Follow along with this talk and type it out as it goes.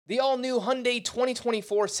The all-new Hyundai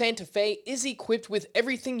 2024 Santa Fe is equipped with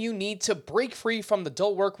everything you need to break free from the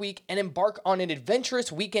dull work week and embark on an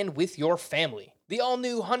adventurous weekend with your family. The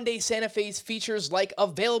all-new Hyundai Santa Fe's features like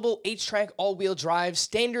available H-Track all-wheel drive,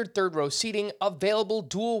 standard third-row seating, available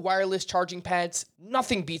dual wireless charging pads.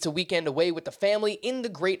 Nothing beats a weekend away with the family in the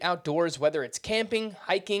great outdoors, whether it's camping,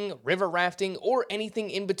 hiking, river rafting, or anything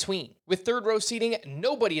in between. With third-row seating,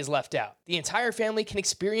 nobody is left out. The entire family can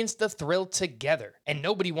experience the thrill together, and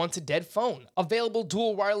nobody wants a dead phone. Available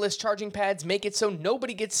dual wireless charging pads make it so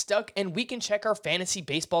nobody gets stuck, and we can check our fantasy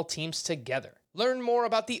baseball teams together. Learn more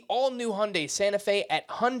about the all-new Hyundai Santa Fe at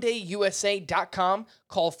HyundaiUSA.com.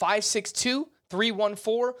 Call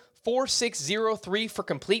 562-314-4603 for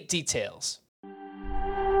complete details.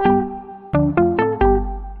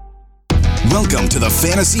 Welcome to the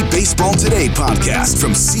Fantasy Baseball Today podcast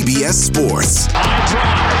from CBS Sports. High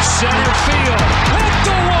drive, center field, hit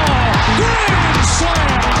the wall, grand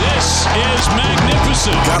slam. This is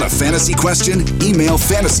magnificent. Got a fantasy question? Email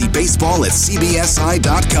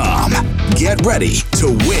fantasybaseball@cbsi.com. Get ready to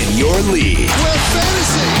win your league. Where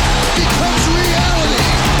fantasy becomes reality.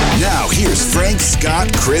 Now here's Frank,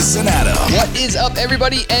 Scott, Chris, and Adam. What is up,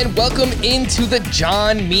 everybody, and welcome into the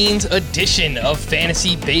John Means edition of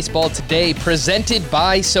Fantasy Baseball Today, presented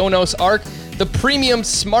by Sonos Arc, the premium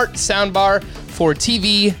smart soundbar for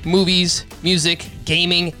TV, movies, music,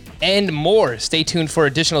 gaming, and more. Stay tuned for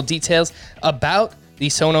additional details about the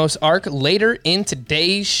Sonos Arc later in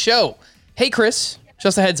today's show. Hey, Chris,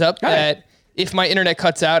 just a heads up that if my internet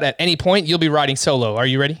cuts out at any point, you'll be riding solo. Are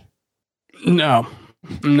you ready? No,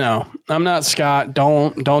 I'm not Scott.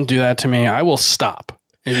 Don't do that to me. I will stop.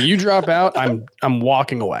 If you drop out, I'm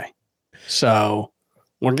walking away. So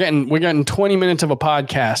we're getting 20 minutes of a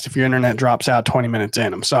podcast. If your internet drops out 20 minutes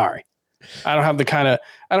in, I'm sorry. I don't have the kind of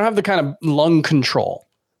lung control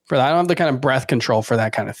for that. I don't have the kind of breath control for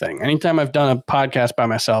that kind of thing. Anytime I've done a podcast by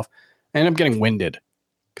myself, I end up getting winded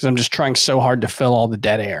because I'm just trying so hard to fill all the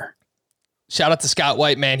dead air. Shout out to Scott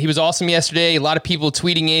White, man. He was awesome yesterday. A lot of people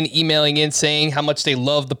tweeting in, emailing in, saying how much they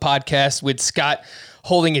love the podcast with Scott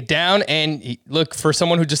holding it down. And look, for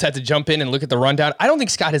someone who just had to jump in and look at the rundown, I don't think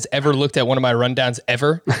Scott has ever looked at one of my rundowns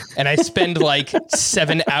ever. And I spend like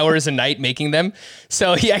 7 hours a night making them.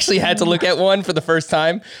 So he actually had to look at one for the first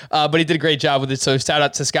time, but he did a great job with it. So shout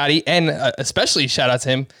out to Scotty, and especially shout out to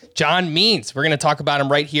him, John Means. We're going to talk about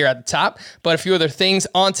him right here at the top. But a few other things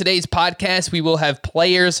on today's podcast. We will have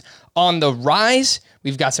players on the rise.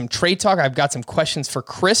 We've got some trade talk. I've got some questions for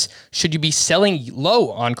Chris. Should you be selling low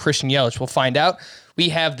on Christian Yelich? We'll find out. We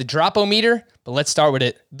have the drop-o-meter, but let's start with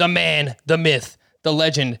it. The man, the myth, the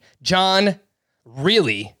legend, John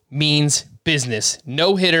really means business.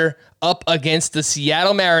 No-hitter up against the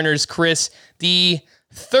Seattle Mariners, Chris. The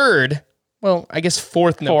third, well, I guess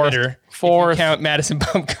fourth no-hitter. Fourth. If you count Madison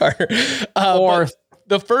Bumgarner. Fourth.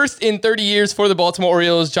 The first in 30 years for the Baltimore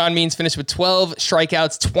Orioles. John Means finished with 12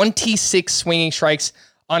 strikeouts, 26 swinging strikes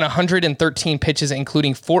on 113 pitches,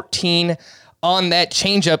 including 14 on that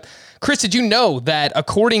changeup. Chris, did you know that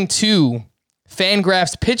according to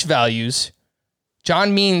Fangraphs pitch values,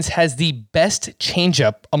 John Means has the best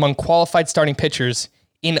changeup among qualified starting pitchers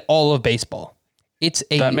in all of baseball?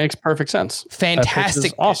 That makes perfect sense.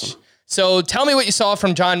 Fantastic pitch. Awesome. So tell me what you saw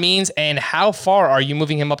from John Means and how far are you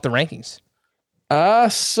moving him up the rankings?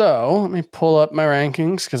 So let me pull up my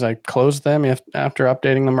rankings because I closed them after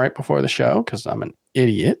updating them right before the show because I'm an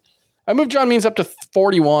idiot. I moved John Means up to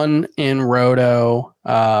 41 in Roto.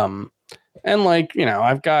 And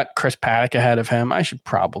I've got Chris Paddock ahead of him. I'm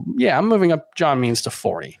moving up John Means to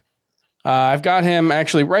 40. I've got him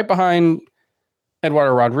actually right behind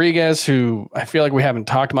Eduardo Rodriguez, who I feel like we haven't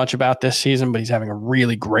talked much about this season, but he's having a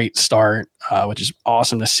really great start, which is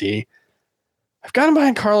awesome to see. I've got him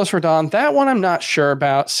behind Carlos Rodon. That one I'm not sure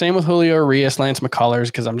about. Same with Julio Urias, Lance McCullers,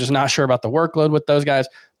 because I'm just not sure about the workload with those guys.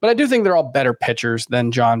 But I do think they're all better pitchers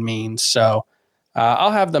than John Means. So I'll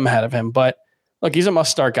have them ahead of him. But look, he's a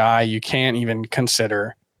must-start guy. You can't even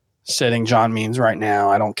consider sitting John Means right now.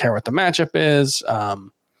 I don't care what the matchup is.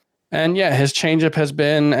 And yeah, his changeup has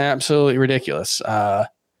been absolutely ridiculous.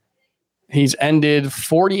 He's ended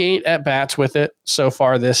 48 at-bats with it so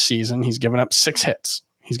far this season. He's given up 6 hits.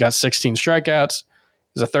 He's got 16 strikeouts.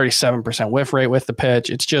 There's a 37% whiff rate with the pitch.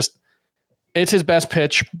 It's his best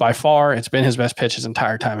pitch by far. It's been his best pitch his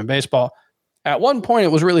entire time in baseball. At one point,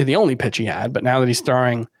 it was really the only pitch he had, but now that he's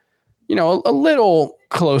throwing, a little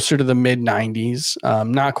closer to the mid-90s,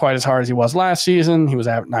 not quite as hard as he was last season. He was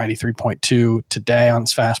at 93.2 today on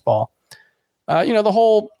his fastball. The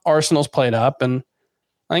whole arsenal's played up, and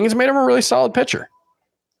I think it's made him a really solid pitcher.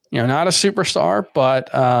 Not a superstar, but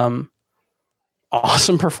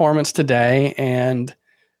awesome performance today. And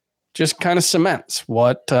just kind of cements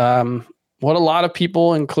what a lot of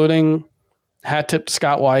people, including hat tip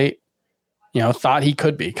Scott White, thought he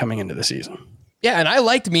could be coming into the season. Yeah, and I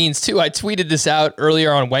liked Means too. I tweeted this out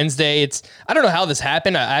earlier on Wednesday. I don't know how this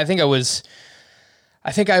happened. I think I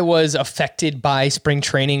was affected by spring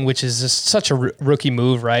training, which is just such a rookie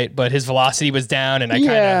move, right? But his velocity was down, and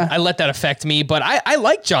I let that affect me. But I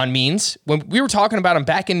like John Means. When we were talking about him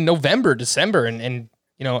back in November, December, and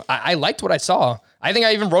I liked what I saw. I think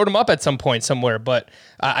I even wrote him up at some point somewhere, but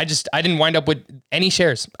I didn't wind up with any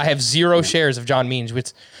shares. I have 0 shares of John Means,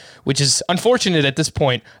 which is unfortunate at this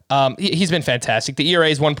point. He's been fantastic. The ERA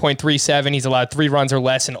is 1.37. He's allowed 3 runs or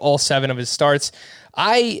less in all 7 of his starts.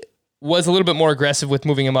 I was a little bit more aggressive with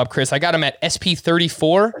moving him up, Chris. I got him at SP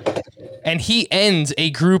 34, and he ends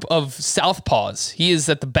a group of southpaws. He is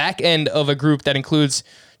at the back end of a group that includes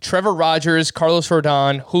Trevor Rogers, Carlos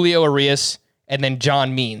Rodon, Julio Urias, and then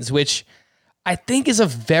John Means, which I think is a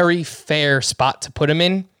very fair spot to put him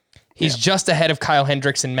in. He's just ahead of Kyle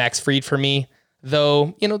Hendricks and Max Fried for me,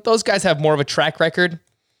 though, those guys have more of a track record.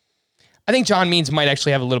 I think John Means might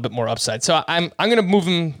actually have a little bit more upside. So I'm going to move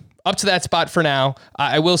him up to that spot for now.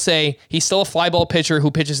 I will say he's still a fly ball pitcher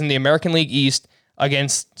who pitches in the American League East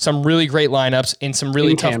against some really great lineups in some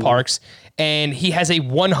really tough parks. And he has a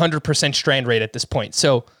 100% strand rate at this point.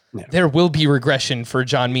 So there will be regression for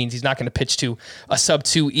John Means. He's not going to pitch to a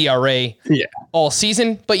sub-2 ERA all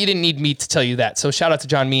season, but you didn't need me to tell you that. So shout out to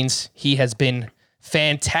John Means. He has been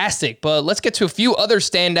fantastic. But let's get to a few other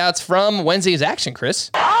standouts from Wednesday's action,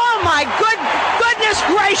 Chris. Oh my goodness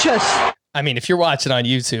gracious. I mean, if you're watching on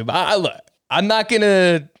YouTube, I'm not going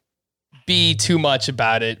to be too much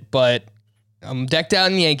about it, but I'm decked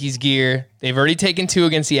out in Yankees gear. They've already taken 2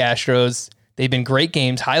 against the Astros. They've been great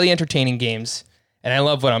games, highly entertaining games, and I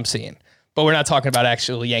love what I'm seeing. But we're not talking about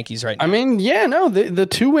actual Yankees right now. I mean, the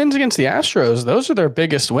 2 wins against the Astros, those are their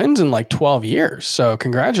biggest wins in like 12 years. So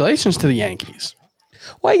congratulations to the Yankees.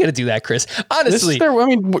 Why you got to do that, Chris? Honestly,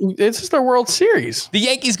 this is their World Series. The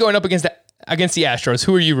Yankees going up against the Astros.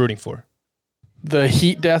 Who are you rooting for? The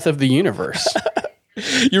heat death of the universe.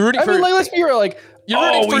 You're rooting for. Let's be real. You're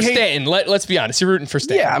rooting for Stanton. Let's be honest. You're rooting for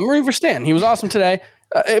Stanton. Yeah, I'm rooting for Stanton. He was awesome today.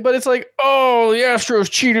 But it's like, the Astros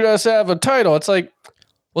cheated us out of a title. It's like,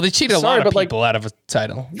 well, they cheated a lot of people out of a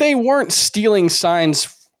title. They weren't stealing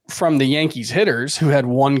signs from the Yankees hitters who had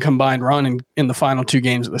 1 combined run in the final 2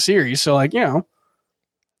 games of the series. So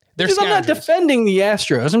because I'm not defending the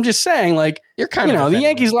Astros. I'm just saying, you're kind of the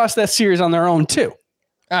Yankees lost that series on their own too.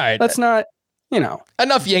 All right, that's not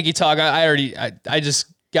enough Yankee talk. I just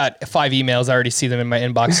got 5 emails. I already see them in my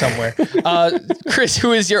inbox somewhere. Chris,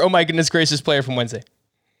 who is your oh my goodness gracious player from Wednesday?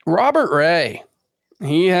 Robert Ray.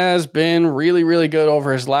 He has been really, really good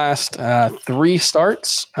over his last 3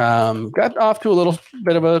 starts. Got off to a little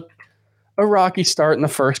bit of a rocky start in the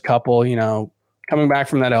first couple. Coming back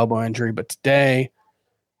from that elbow injury, but today,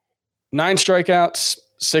 9 strikeouts,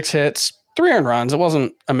 6 hits, 3 earned runs. It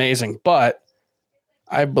wasn't amazing, but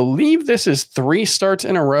I believe this is 3 starts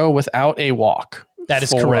in a row without a walk. That is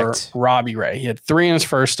correct. Robbie Ray. He had 3 in his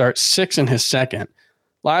first start, 6 in his second.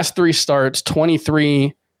 Last 3 starts,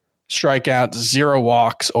 23 strikeouts, 0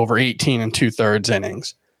 walks over 18 and 2/3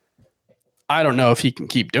 innings. I don't know if he can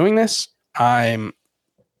keep doing this. I'm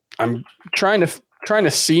trying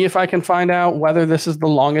to see if I can find out whether this is the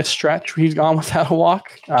longest stretch he's gone without a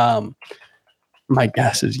walk. My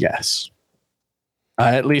guess is yes,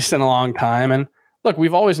 at least in a long time. And look,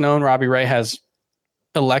 we've always known Robbie Ray has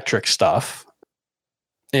electric stuff.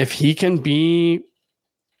 If he can be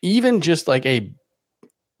even just like a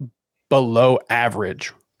below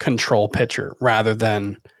average control pitcher rather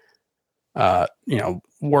than,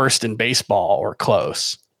 worst in baseball or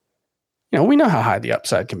close, we know how high the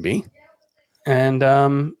upside can be. And,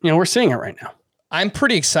 we're seeing it right now. I'm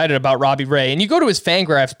pretty excited about Robbie Ray. And you go to his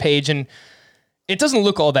Fangraphs page, and it doesn't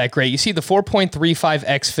look all that great. You see the 4.35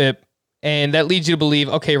 xFIP, and that leads you to believe,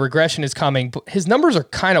 okay, regression is coming. But his numbers are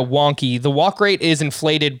kind of wonky. The walk rate is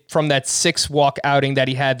inflated from that 6 walk outing that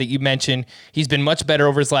he had that you mentioned. He's been much better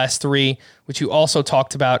over his last 3, which you also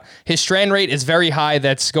talked about. His strand rate is very high.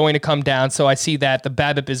 That's going to come down. So I see that. The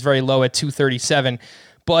BABIP is very low at 237.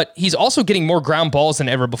 But he's also getting more ground balls than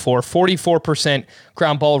ever before, 44%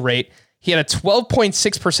 ground ball rate. He had a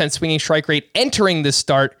 12.6% swinging strike rate entering this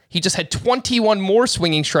start. He just had 21 more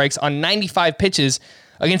swinging strikes on 95 pitches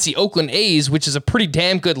against the Oakland A's, which is a pretty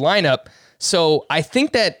damn good lineup. So I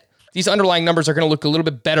think that these underlying numbers are going to look a little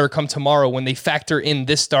bit better come tomorrow when they factor in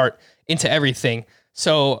this start into everything.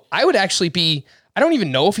 So I would actually be, I don't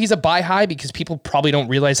even know if he's a buy high because people probably don't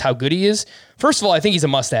realize how good he is. First of all, I think he's a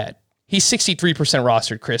must add. He's 63%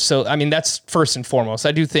 rostered, Chris. So, I mean, that's first and foremost.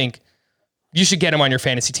 I do think you should get him on your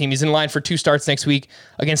fantasy team. He's in line for 2 starts next week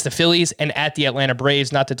against the Phillies and at the Atlanta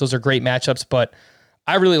Braves. Not that those are great matchups, but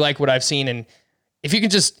I really like what I've seen. And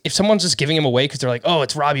if someone's just giving him away because they're like, oh,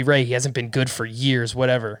 it's Robbie Ray, he hasn't been good for years,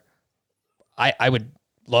 whatever, I would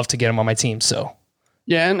love to get him on my team. So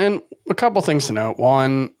yeah, and a couple things to note.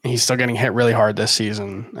 One, he's still getting hit really hard this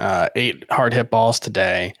season. 8 hard hit balls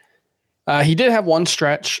today. He did have one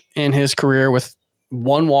stretch in his career with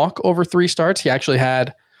 1 walk over 3 starts. He actually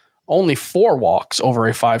had only 4 walks over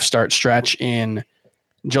a 5-start stretch in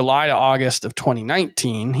July to August of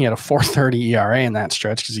 2019. He had a 4.30 ERA in that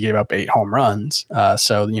stretch because he gave up 8 home runs.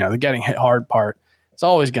 So, the getting hit hard part is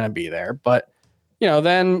always going to be there. But,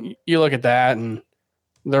 then you look at that and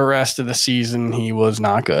the rest of the season, he was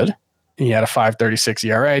not good. He had a 5.36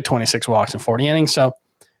 ERA, 26 walks in 40 innings. So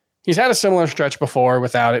he's had a similar stretch before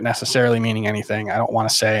without it necessarily meaning anything. I don't want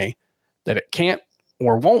to say that it can't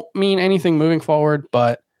or won't mean anything moving forward,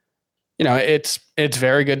 but it's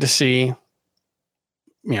very good to see,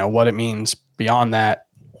 what it means beyond that.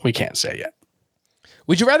 We can't say yet.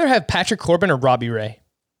 Would you rather have Patrick Corbin or Robbie Ray?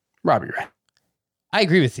 Robbie Ray. I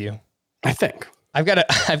agree with you. I think I've got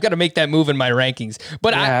to make that move in my rankings,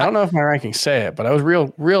 but I don't know if my rankings say it, but I was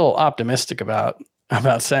real optimistic about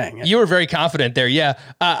saying it. You were very confident there. Yeah.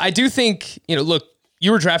 I do think, look,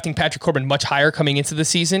 you were drafting Patrick Corbin much higher coming into the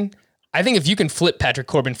season. I think if you can flip Patrick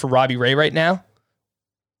Corbin for Robbie Ray right now,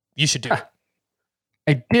 you should do it.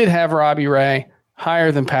 I did have Robbie Ray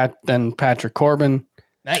higher than Patrick Corbin.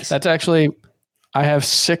 Nice. That's actually, I have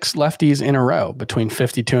 6 lefties in a row between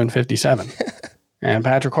 52 and 57. And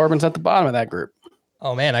Patrick Corbin's at the bottom of that group.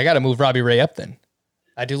 Oh man, I got to move Robbie Ray up then.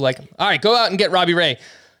 I do like him. All right, go out and get Robbie Ray.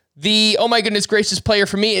 The, oh my goodness gracious player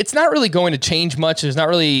for me, it's not really going to change much. There's not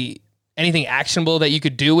really anything actionable that you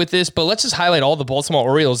could do with this, but let's just highlight all the Baltimore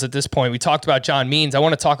Orioles at this point. We talked about John Means. I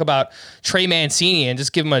want to talk about Trey Mancini and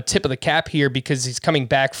just give him a tip of the cap here because he's coming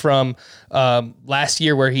back from last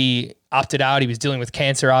year where he opted out. He was dealing with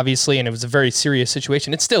cancer, obviously, and it was a very serious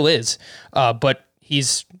situation. It still is, but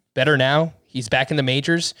he's better now. He's back in the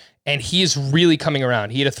majors, and he is really coming around.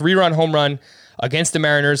 He had a 3-run home run against the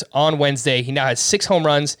Mariners on Wednesday. He now has 6 home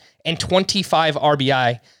runs and 25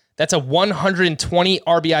 RBI. That's a 120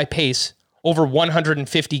 RBI pace over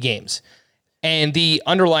 150 games. And the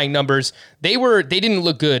underlying numbers, they didn't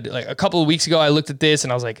look good. Like a couple of weeks ago, I looked at this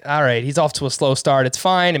and I was like, all right, he's off to a slow start. It's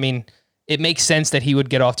fine. I mean, it makes sense that he would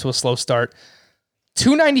get off to a slow start.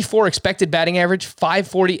 294 expected batting average,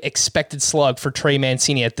 540 expected slug for Trey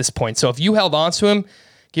Mancini at this point. So if you held on to him,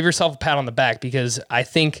 give yourself a pat on the back because I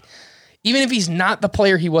think even if he's not the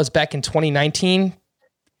player he was back in 2019,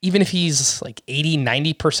 even if he's like 80,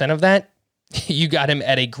 90% of that, you got him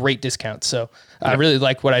at a great discount. So I really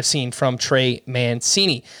like what I've seen from Trey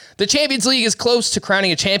Mancini. The Champions League is close to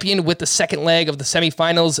crowning a champion with the second leg of the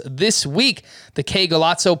semifinals this week. The K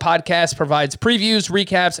Galazzo podcast provides previews,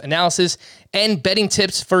 recaps, analysis, and betting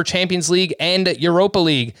tips for Champions League and Europa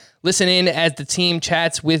League. Listen in as the team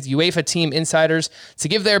chats with UEFA team insiders to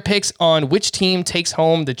give their picks on which team takes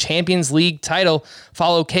home the Champions League title.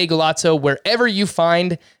 Follow K Galazzo wherever you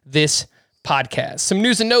find this podcast. Some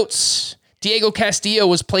news and notes. Diego Castillo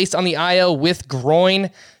was placed on the IL with groin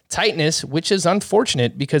tightness, which is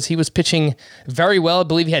unfortunate because he was pitching very well. I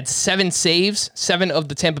believe he had 7 saves, 7 of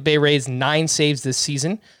the Tampa Bay Rays' 9 saves this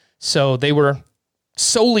season. So they were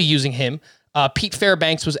solely using him. Pete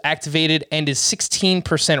Fairbanks was activated and is 16%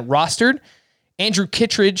 rostered. Andrew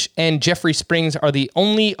Kittredge and Jeffrey Springs are the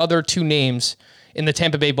only other 2 names in the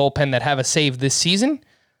Tampa Bay bullpen that have a save this season.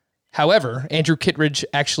 However, Andrew Kittredge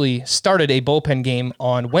actually started a bullpen game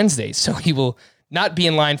on Wednesday, so he will not be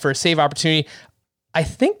in line for a save opportunity. I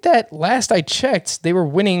think that last I checked, they were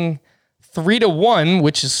winning 3-1,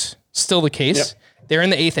 which is still the case. Yep. They're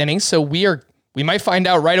in the 8th inning, so we might find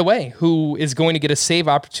out right away who is going to get a save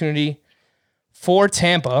opportunity for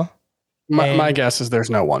Tampa. My guess is there's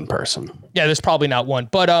no one person. Yeah, there's probably not one.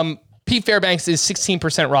 But Pete Fairbanks is 16%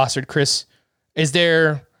 rostered. Chris,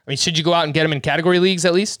 should you go out and get him in category leagues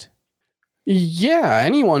at least? Yeah,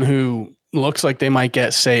 anyone who looks like they might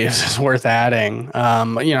get saves is worth adding.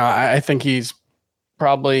 I think he's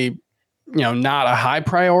probably, not a high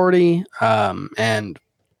priority. And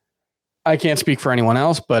I can't speak for anyone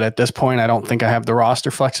else, but at this point, I don't think I have the roster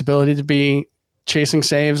flexibility to be chasing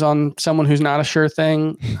saves on someone who's not a sure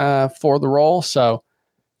thing for the role. So,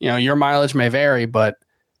 your mileage may vary, but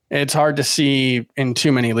it's hard to see in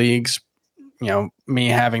too many leagues, me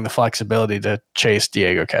having the flexibility to chase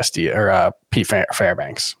Diego Castillo or Pete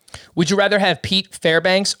Fairbanks. Would you rather have Pete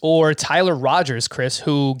Fairbanks or Tyler Rogers, Chris,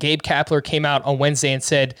 who Gabe Kapler came out on Wednesday and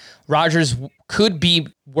said Rogers could be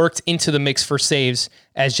worked into the mix for saves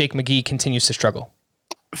as Jake McGee continues to struggle?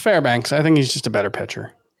 Fairbanks. I think he's just a better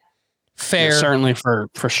pitcher. Fair. Certainly for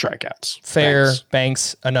strikeouts. Fair.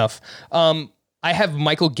 Banks enough. I have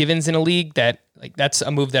Michael Givens in a league that's a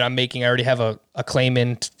move that I'm making. I already have a claim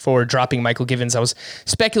in for dropping Michael Givens. I was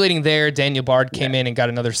speculating there. Daniel Bard came in and got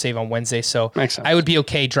another save on Wednesday. So I would be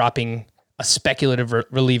okay dropping a speculative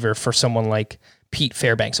reliever for someone like Pete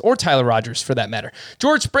Fairbanks or Tyler Rogers for that matter.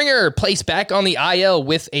 George Springer placed back on the IL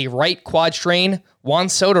with a right quad strain. Juan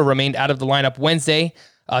Soto remained out of the lineup Wednesday.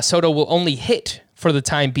 Soto will only hit for the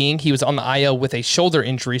time being. He was on the IL with a shoulder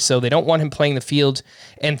injury, so they don't want him playing the field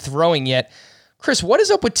and throwing yet. Chris, what is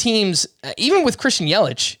up with teams, even with Christian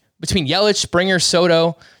Yelich, between Yelich, Springer,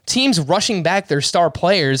 Soto, teams rushing back their star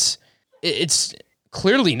players? It's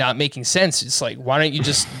clearly not making sense. It's like, why don't you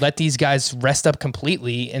just let these guys rest up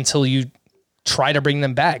completely until you try to bring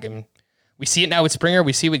them back? I mean, we see it now with Springer.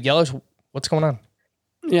 We see it with Yelich. What's going on?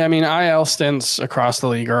 Yeah, I mean, IL stints across the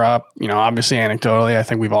league are up. Obviously, anecdotally, I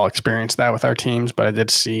think we've all experienced that with our teams, but I did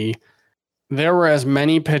see there were as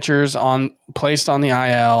many pitchers placed on the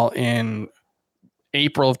IL in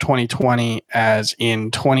April of 2020 as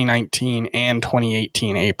in 2019 and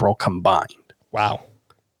 2018 April combined. Wow.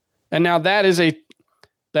 And now that is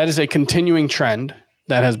a continuing trend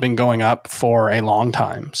that has been going up for a long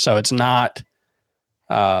time. So it's not,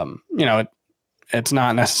 it's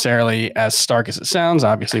not necessarily as stark as it sounds.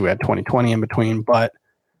 Obviously, we had 2020 in between, but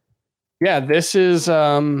yeah, this is,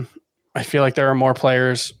 I feel like there are more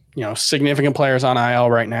players, significant players on IL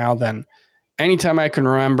right now than anytime I can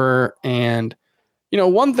remember. And,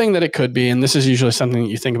 one thing that it could be, and this is usually something that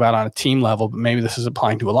you think about on a team level, but maybe this is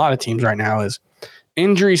applying to a lot of teams right now, is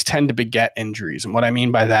injuries tend to beget injuries. And what I mean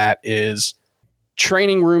by that is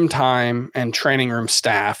training room time and training room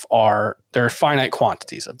staff there are finite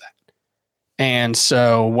quantities of that. And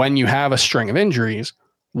so when you have a string of injuries,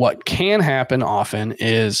 what can happen often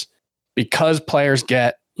is because players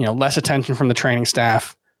get, less attention from the training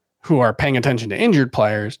staff who are paying attention to injured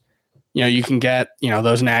players, you can get,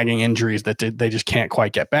 those nagging injuries that they just can't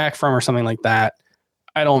quite get back from or something like that.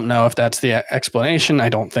 I don't know if that's the explanation. I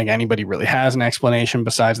don't think anybody really has an explanation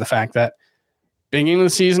besides the fact that beginning of the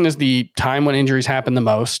season is the time when injuries happen the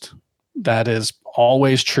most. That is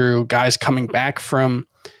always true. Guys coming back from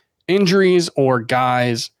injuries or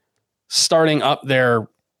guys starting up their,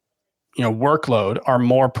 workload are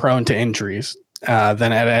more prone to injuries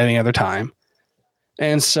than at any other time.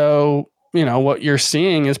 And so, what you're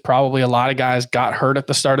seeing is probably a lot of guys got hurt at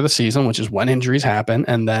the start of the season, which is when injuries happen.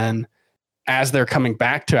 And then as they're coming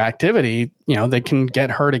back to activity, they can get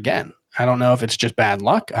hurt again. I don't know if it's just bad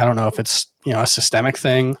luck. I don't know if it's, a systemic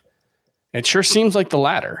thing. It sure seems like the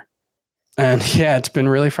latter. And yeah, it's been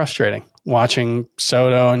really frustrating watching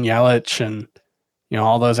Soto and Yelich and,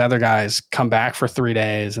 all those other guys come back for 3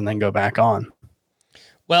 days and then go back on.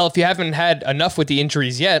 Well, if you haven't had enough with the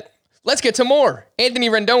injuries yet, let's get to more. Anthony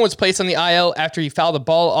Rendon was placed on the IL after he fouled the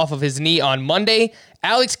ball off of his knee on Monday.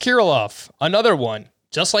 Alex Kirilloff, another one,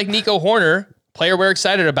 just like Nico Horner, player we're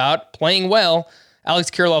excited about, playing well. Alex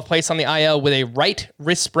Kirilloff placed on the IL with a right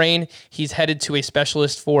wrist sprain. He's headed to a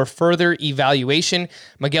specialist for further evaluation.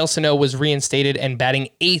 Miguel Sano was reinstated and batting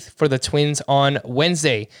 8th for the Twins on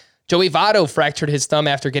Wednesday. Joey Votto fractured his thumb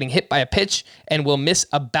after getting hit by a pitch and will miss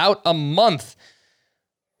about a month.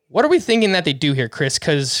 What are we thinking that they do here, Chris?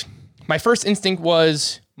 Because my first instinct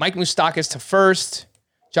was Mike Moustakas to first,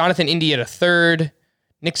 Jonathan India to third,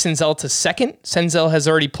 Nick Senzel to second. Senzel has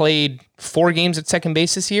already played 4 games at second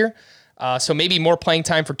base this year. So maybe more playing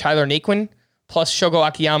time for Tyler Naquin. Plus, Shogo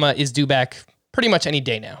Akiyama is due back pretty much any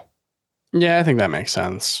day now. Yeah, I think that makes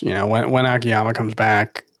sense. When Akiyama comes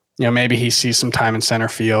back, maybe he sees some time in center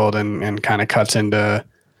field and kind of cuts into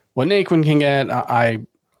what Naquin can get. I'm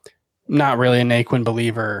not really a Naquin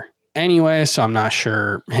believer anyway, so I'm not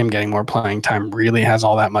sure him getting more playing time really has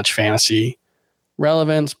all that much fantasy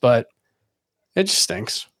relevance, but it just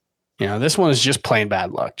stinks. This one is just plain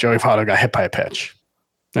bad luck. Joey Votto got hit by a pitch.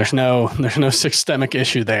 There's no systemic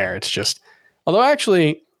issue there. It's just, although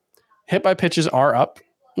actually hit by pitches are up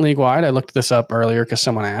league wide. I looked this up earlier because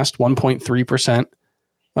someone asked. 1.3%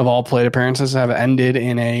 of all plate appearances have ended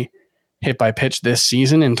in a hit by pitch this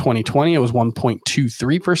season. In 2020, it was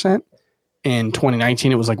 1.23%. In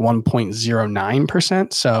 2019, it was like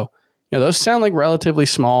 1.09%. So, those sound like relatively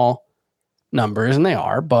small numbers, and they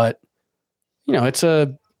are, but it's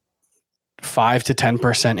a 5 to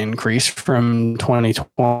 10% increase from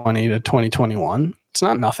 2020 to 2021. It's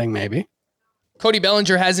not nothing, maybe. Cody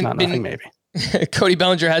Bellinger hasn't not been nothing, maybe. Cody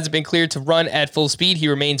Bellinger hasn't been cleared to run at full speed. He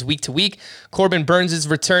remains week to week. Corbin Burns'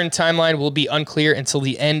 return timeline will be unclear until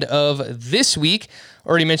the end of this week.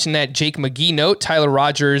 Already mentioned that Jake McGee note. Tyler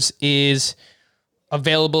Rogers is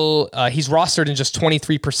available. He's rostered in just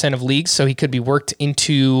 23% of leagues, so he could be worked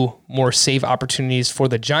into more save opportunities for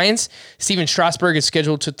the Giants. Steven Strasburg is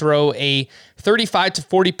scheduled to throw a 35 to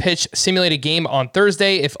 40 pitch simulated game on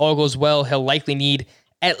Thursday. If all goes well, he'll likely need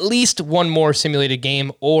at least one more simulated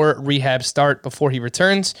game or rehab start before he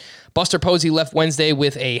returns. Buster Posey left Wednesday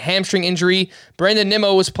with a hamstring injury. Brandon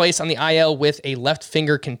Nimmo was placed on the IL with a left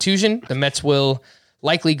finger contusion. The Mets will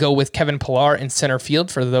likely go with Kevin Pillar in center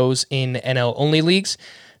field for those in NL-only leagues.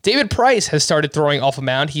 David Price has started throwing off a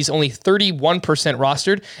mound. He's only 31%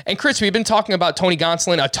 rostered. And Chris, we've been talking about Tony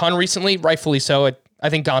Gonsolin a ton recently, rightfully so. I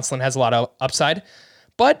think Gonsolin has a lot of upside.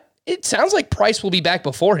 But it sounds like Price will be back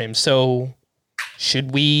before him, so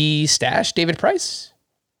should we stash David Price?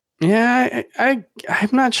 Yeah, I'm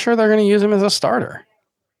not sure they're going to use him as a starter.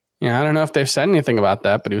 Yeah, I don't know if they've said anything about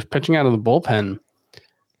that, but he was pitching out of the bullpen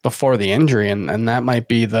before the injury, and that might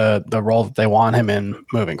be the role that they want him in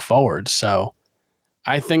moving forward. So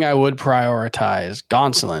I think I would prioritize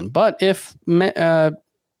Gonsolin. But if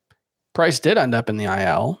Price did end up in the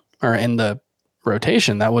IL or in the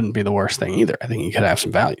rotation, that wouldn't be the worst thing either. I think he could have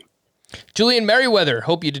some value. Julian Merriweather,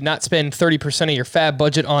 hope you did not spend 30% of your fab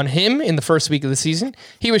budget on him in the first week of the season.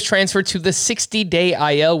 He was transferred to the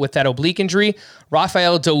 60-day IL with that oblique injury.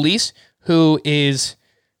 Rafael Dolis, who is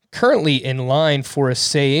currently in line for a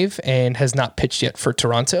save and has not pitched yet for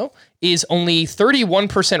Toronto, is only 31%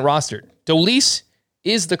 rostered. Dolis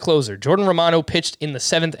is the closer. Jordan Romano pitched in the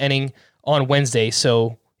 7th inning on Wednesday,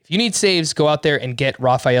 so if you need saves, go out there and get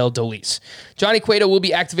Rafael Dolis. Johnny Cueto will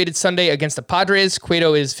be activated Sunday against the Padres.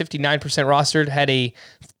 Cueto is 59% rostered, had a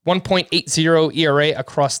 1.80 ERA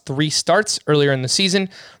across 3 starts earlier in the season.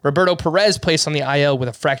 Roberto Perez placed on the IL with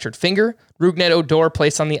a fractured finger. Rougned Odor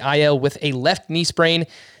placed on the IL with a left knee sprain.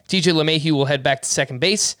 DJ LeMahieu will head back to second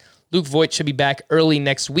base. Luke Voit should be back early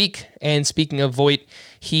next week. And speaking of Voit,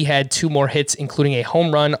 he had 2 more hits, including a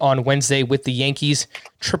home run on Wednesday with the Yankees'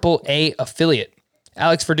 AAA affiliate.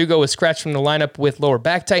 Alex Verdugo was scratched from the lineup with lower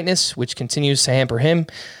back tightness, which continues to hamper him.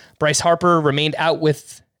 Bryce Harper remained out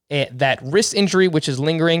with that wrist injury, which is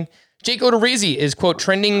lingering. Jake Odorizzi is, quote,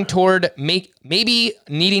 trending toward maybe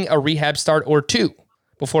needing a rehab start or 2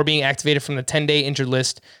 before being activated from the 10-day injured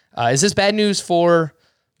list. Is this bad news for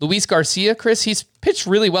Luis Garcia, Chris? He's pitched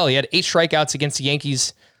really well. He had 8 strikeouts against the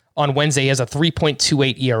Yankees on Wednesday. He has a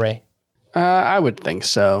 3.28 ERA. I would think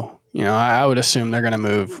so. You know, I would assume they're going to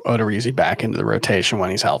move Odorizzi back into the rotation when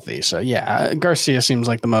he's healthy. So, yeah, Garcia seems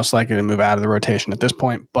like the most likely to move out of the rotation at this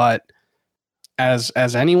point. But as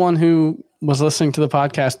anyone who was listening to the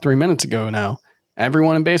podcast 3 minutes ago now,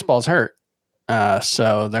 everyone in baseball is hurt.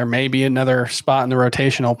 So there may be another spot in the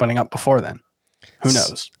rotation opening up before then. Who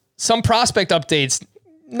knows? Some prospect updates,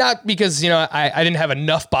 not because, I didn't have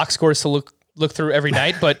enough box scores to look through every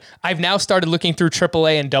night, but I've now started looking through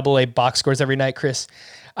AAA and AA box scores every night, Chris.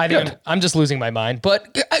 I think I'm just losing my mind.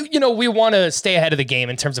 But, we want to stay ahead of the game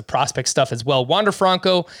in terms of prospect stuff as well. Wander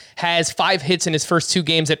Franco has 5 hits in his first 2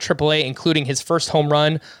 games at AAA, including his first home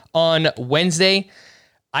run on Wednesday.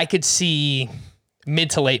 I could see mid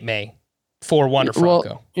to late May for Wander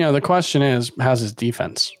Franco. Well, the question is, how's his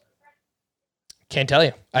defense? Can't tell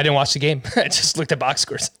you. I didn't watch the game. I just looked at box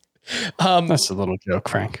scores. That's a little joke,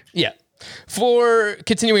 Frank. Yeah. For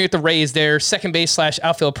continuing with the Rays, their second base /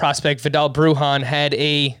 outfield prospect, Vidal Brujan, had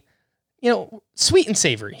a, sweet and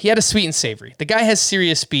savory. He had a sweet and savory. The guy has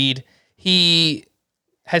serious speed. He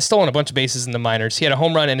has stolen a bunch of bases in the minors. He had a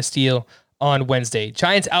home run and a steal on Wednesday.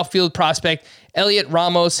 Giants outfield prospect Elliot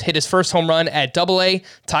Ramos hit his first home run at AA.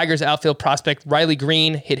 Tigers outfield prospect Riley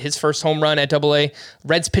Green hit his first home run at AA.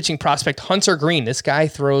 Reds pitching prospect Hunter Green. This guy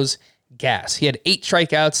throws gas. He had 8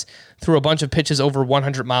 strikeouts, threw a bunch of pitches over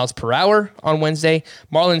 100 miles per hour on Wednesday.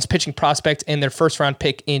 Marlins pitching prospect and their first round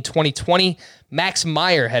pick in 2020, Max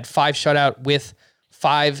Meyer, had 5 shutout with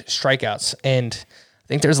 5 strikeouts. And I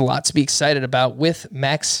think there's a lot to be excited about with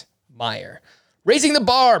Max Meyer. Raising the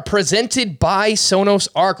bar, presented by Sonos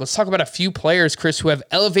Arc. Let's talk about a few players, Chris, who have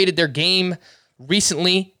elevated their game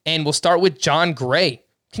recently. And we'll start with John Gray.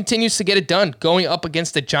 Continues to get it done, going up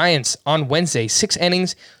against the Giants on Wednesday. 6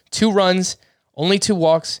 innings, 2 runs, only 2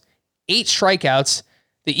 walks, 8 strikeouts.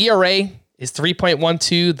 The ERA is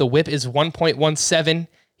 3.12. The whip is 1.17.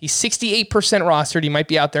 He's 68% rostered. He might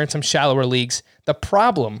be out there in some shallower leagues. The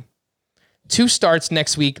problem, 2 starts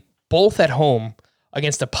next week, both at home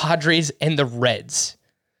against the Padres and the Reds.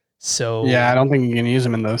 So yeah, I don't think you can use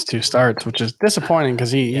him in those 2 starts, which is disappointing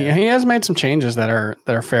because he has made some changes that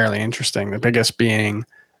are fairly interesting. The biggest being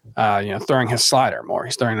throwing his slider more.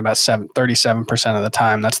 He's throwing about 37% of the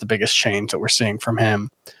time. That's the biggest change that we're seeing from him.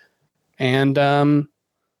 And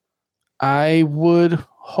I would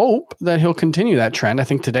hope that he'll continue that trend. I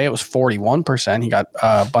think today it was 41%. He got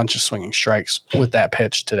a bunch of swinging strikes with that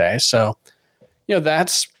pitch today. So,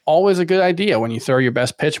 that's always a good idea when you throw your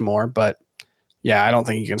best pitch more. But yeah, I don't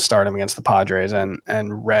think you can start him against the Padres and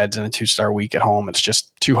Reds in a 2-star week at home. It's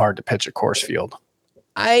just too hard to pitch at Coors Field.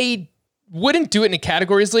 I wouldn't do it in a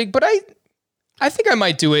categories league, but I think I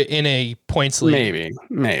might do it in a points league.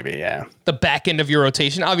 Maybe, yeah. The back end of your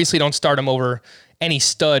rotation. Obviously, don't start him over any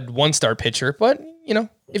stud 1-star pitcher, but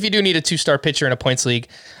if you do need a 2-star pitcher in a points league,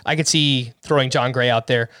 I could see throwing John Gray out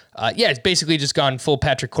there. It's basically just gone full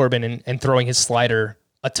Patrick Corbin and throwing his slider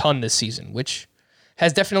a ton this season, which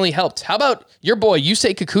has definitely helped. How about your boy,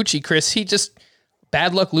 Yusei Kikuchi, Chris? He just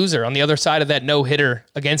bad luck loser on the other side of that no-hitter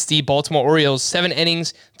against the Baltimore Orioles. 7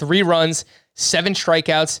 innings, 3 runs, 7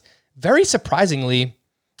 strikeouts. Very surprisingly,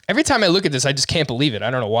 every time I look at this, I just can't believe it. I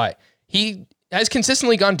don't know why. He has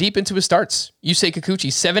consistently gone deep into his starts. Yusei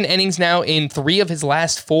Kikuchi, 7 innings now in 3 of his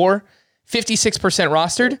last 4, 56%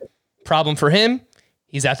 rostered. Problem for him,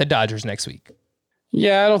 he's at the Dodgers next week.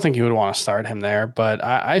 Yeah, I don't think you would want to start him there, but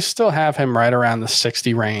I still have him right around the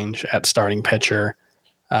 60 range at starting pitcher.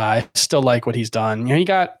 I still like what he's done. He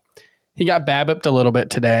got BABIP'd a little bit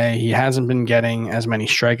today. He hasn't been getting as many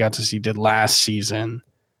strikeouts as he did last season.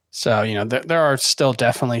 So, there are still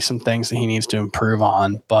definitely some things that he needs to improve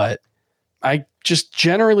on, but I just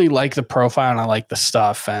generally like the profile and I like the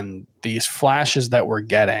stuff, and these flashes that we're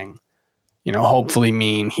getting, hopefully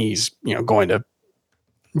mean he's, going to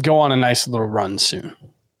go on a nice little run soon.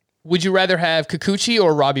 Would you rather have Kikuchi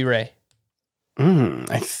or Robbie Ray?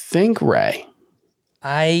 I think Ray.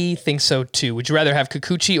 I think so too. Would you rather have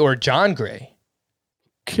Kikuchi or John Gray?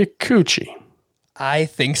 Kikuchi. I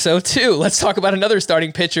think so too. Let's talk about another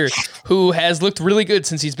starting pitcher who has looked really good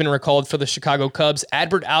since he's been recalled for the Chicago Cubs.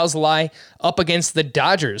 Adbert Alzolay up against the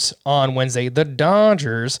Dodgers on Wednesday. The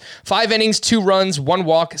Dodgers, 5 innings, 2 runs, 1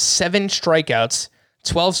 walk, 7 strikeouts,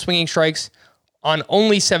 12 swinging strikes on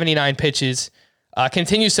only 79 pitches.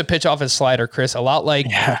 Continues to pitch off his slider, Chris, a lot like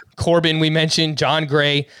Corbin we mentioned. John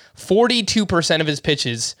Gray, 42% of his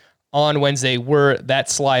pitches on Wednesday were that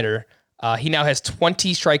slider. He now has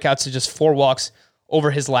 20 strikeouts to just 4 walks over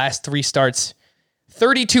his last 3 starts.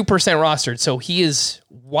 32% rostered, so he is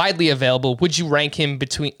widely available. Would you rank him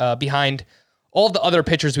behind all the other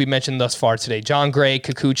pitchers we mentioned thus far today? John Gray,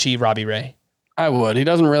 Kikuchi, Robbie Ray. I would. He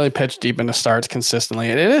doesn't really pitch deep into starts consistently.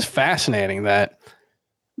 It is fascinating that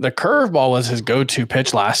the curveball was his go-to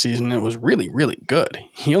pitch last season. It was really, really good.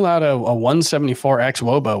 He allowed a 174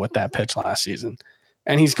 xWOBA with that pitch last season,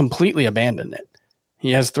 and he's completely abandoned it.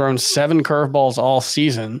 He has thrown 7 curveballs all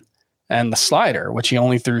season, and the slider, which he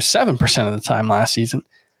only threw 7% of the time last season,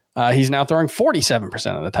 he's now throwing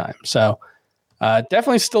 47% of the time. So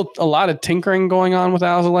definitely still a lot of tinkering going on with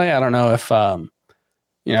Alzolay. I don't know if,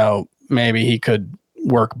 maybe he could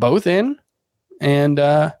work both in and,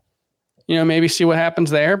 maybe see what happens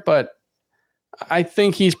there. But I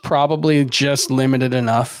think he's probably just limited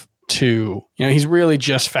enough to, he's really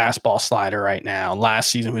just fastball slider right now.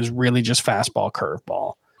 Last season was really just fastball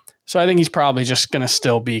curveball. So I think he's probably just going to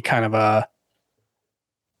still be kind of a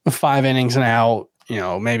 5 innings and out,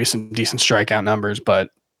 maybe some decent strikeout numbers, but,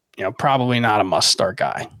 probably not a must start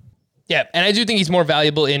guy. Yeah. And I do think he's more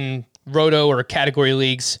valuable in roto or category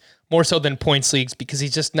leagues, more so than points leagues, because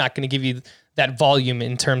he's just not going to give you that volume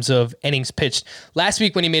in terms of innings pitched. Last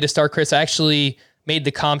week when he made a start, Chris, I actually made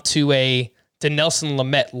the comp to a Dinelson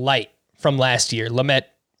Lamet light from last year. Lamet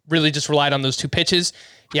really just relied on those 2 pitches.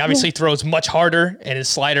 He obviously throws much harder, and his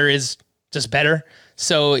slider is just better.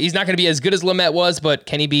 So he's not going to be as good as Lamet was, but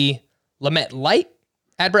can he be Lamet light,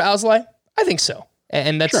 Adbert Alzolay? I think so.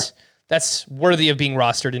 And that's worthy of being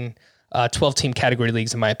rostered in 12-team category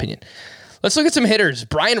leagues, in my opinion. Let's look at some hitters.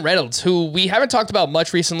 Bryan Reynolds, who we haven't talked about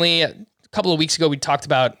much recently. A couple of weeks ago, we talked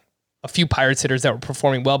about a few Pirates hitters that were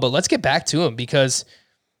performing well, but let's get back to him because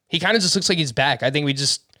he kind of just looks like he's back. I think we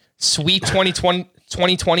just sweep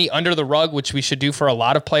 2020 under the rug, which we should do for a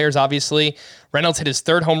lot of players, obviously. Reynolds hit his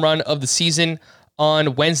 3rd home run of the season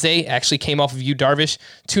on Wednesday. Actually came off of Yu Darvish.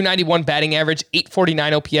 291 batting average,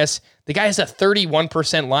 849 OPS. The guy has a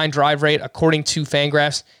 31% line drive rate, according to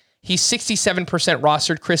Fangraphs. He's 67%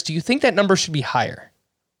 rostered. Chris, do you think that number should be higher?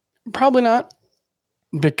 Probably not,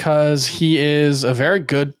 because he is a very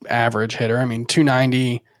good average hitter. I mean,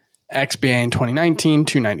 290 XBA in 2019,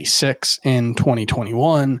 296 in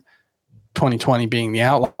 2021, 2020 being the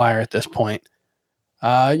outlier at this point.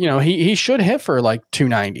 He should hit for like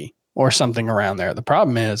 290 or something around there. The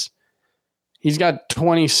problem is he's got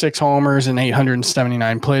 26 homers and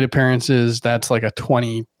 879 plate appearances. That's like a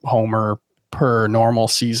 20 homer per normal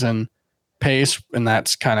season pace. And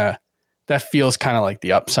that's that feels kind of like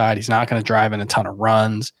the upside. He's not going to drive in a ton of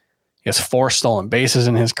runs. He has 4 stolen bases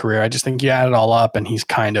in his career. I just think you add it all up, and he's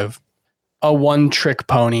kind of a one-trick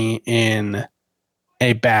pony in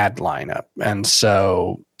a bad lineup. And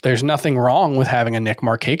so there's nothing wrong with having a Nick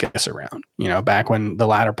Markakis around, back when the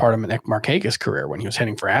latter part of Nick Markakis' career, when he was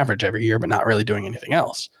hitting for average every year, but not really doing anything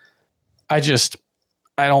else. I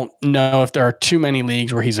don't know if there are too many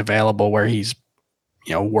leagues where he's available, where he's,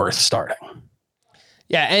 worth starting.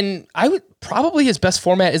 Yeah. And I would probably, his best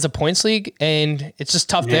format is a points league, and it's just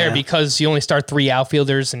tough there because you only start 3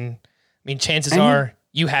 outfielders. And chances are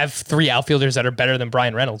you have 3 outfielders that are better than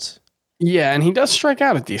Brian Reynolds. Yeah, and he does strike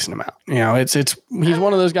out a decent amount. He's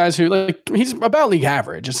one of those guys who he's about league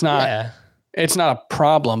average. It's not a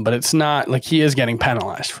problem, but it's not like he is getting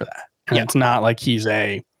penalized for that. And it's not like he's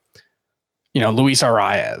a Luis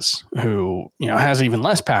Arias who has even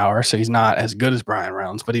less power, so he's not as good as Brian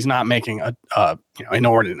Reynolds, but he's not making a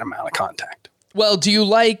inordinate amount of contact. Well, do you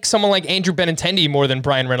like someone like Andrew Benintendi more than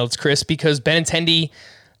Brian Reynolds, Chris? Because Benintendi,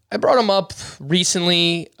 I brought him up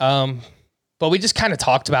recently. But we just kind of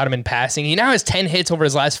talked about him in passing. He now has 10 hits over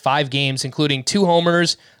his last 5 games, including 2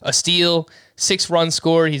 homers, a steal, 6 runs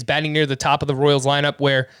scored. He's batting near the top of the Royals lineup,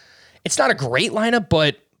 where it's not a great lineup,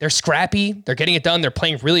 but they're scrappy. They're getting it done. They're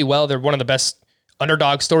playing really well. They're one of the best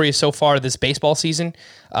underdog stories so far this baseball season.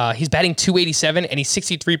 He's batting .287, and he's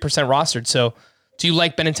 63% rostered. So do you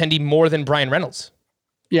like Benintendi more than Brian Reynolds?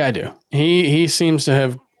 Yeah, I do. He seems to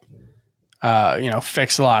have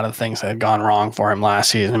fixed a lot of the things that had gone wrong for him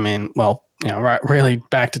last season. Really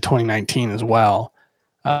back to 2019 as well.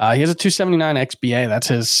 He has a 279 XBA. That's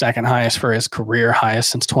his second highest for his career, highest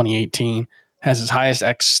since 2018. Has his highest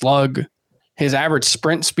X slug. His average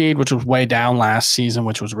sprint speed, which was way down last season,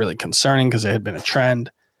 which was really concerning because it had been a trend,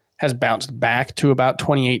 has bounced back to about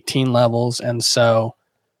 2018 levels. And so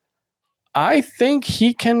I think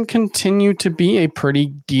he can continue to be a pretty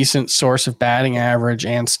decent source of batting average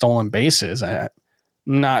and stolen bases. I'm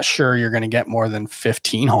not sure you're going to get more than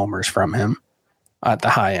 15 homers from him at the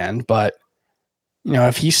high end, but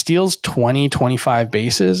if he steals 20, 25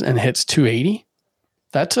 bases and hits 280,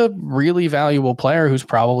 that's a really valuable player who's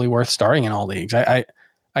probably worth starting in all leagues. I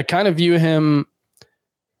kind of view him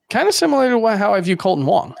kind of similar to how I view Colton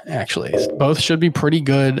Wong, actually. Both should be pretty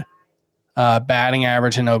good batting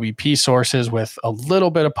average and OBP sources with a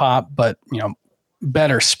little bit of pop, but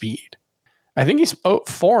better speed. I think he's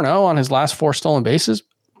 4-0 on his last 4 stolen base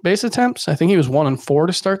attempts. I think he was 1-4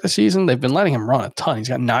 to start the season. They've been letting him run a ton. He's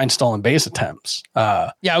got 9 stolen base attempts.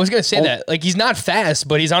 I was going to say that. He's not fast,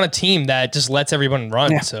 but he's on a team that just lets everyone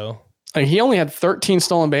run. Yeah. So he only had 13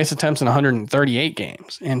 stolen base attempts in 138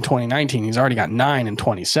 games in 2019. He's already got 9 in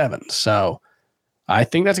 27. So I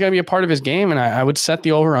think that's going to be a part of his game, and I would set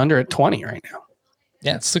the over-under at 20 right now.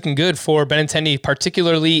 Yeah, it's looking good for Benintendi,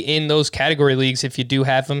 particularly in those category leagues if you do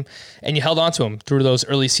have him and you held on to him through those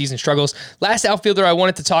early season struggles. Last outfielder I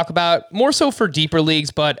wanted to talk about, more so for deeper leagues,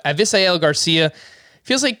 but Avisail Garcia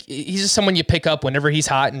feels like he's just someone you pick up whenever he's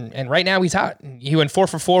hot, and right now he's hot. He went 4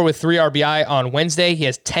 for 4 with 3 RBI on Wednesday. He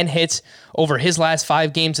has 10 hits over his last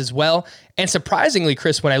 5 games as well. And surprisingly,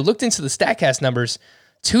 Chris, when I looked into the StatCast numbers,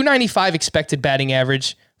 295 expected batting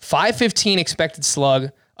average, 515 expected slug,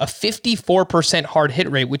 a 54% hard hit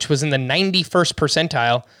rate, which was in the 91st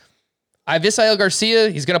percentile. Avisail Garcia,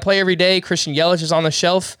 he's going to play every day. Christian Yelich is on the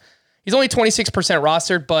shelf. He's only 26%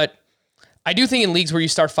 rostered, but I do think in leagues where you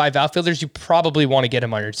start 5 outfielders, you probably want to get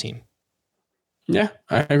him on your team. Yeah,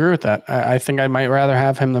 I agree with that. I think I might rather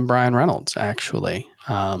have him than Brian Reynolds, actually.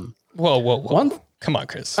 Whoa. Come on,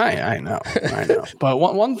 Chris. I know. But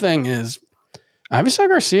one thing is, Avisail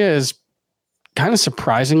Garcia is kind of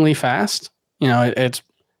surprisingly fast.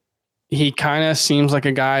 He kind of seems like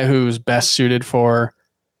a guy who's best suited for,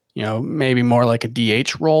 maybe more like a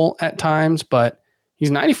DH role at times, but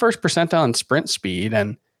he's 91st percentile in sprint speed,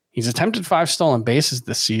 and he's attempted 5 stolen bases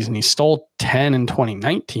this season. He stole 10 in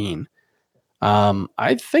 2019.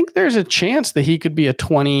 I think there's a chance that he could be a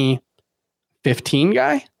 2015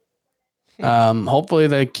 guy. Hopefully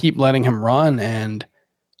they keep letting him run, and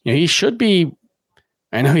he should be.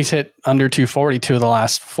 I know he's hit under 240 2 of the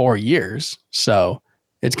last 4 years, so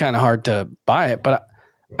it's kind of hard to buy it, but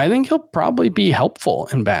I think he'll probably be helpful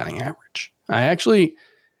in batting average. I actually,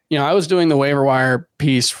 I was doing the waiver wire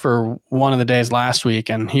piece for one of the days last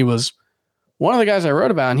week, and he was one of the guys I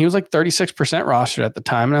wrote about, and he was like 36% rostered at the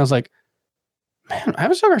time. And I was like, man,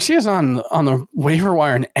 Avisail Garcia's on the waiver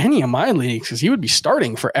wire in any of my leagues because he would be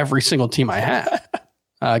starting for every single team I have,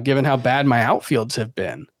 given how bad my outfields have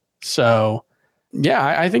been. So,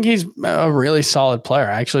 yeah, I think he's a really solid player.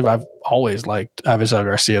 Actually, I've always liked Avisail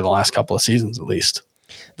Garcia the last couple of seasons, at least.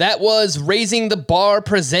 That was Raising the Bar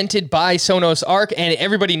presented by Sonos Arc, and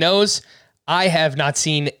everybody knows I have not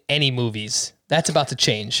seen any movies. That's about to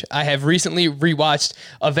change. I have recently rewatched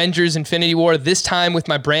Avengers Infinity War, this time with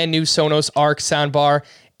my brand new Sonos Arc soundbar,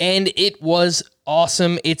 and it was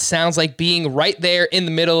awesome. It sounds like being right there in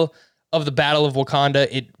the middle of the Battle of Wakanda.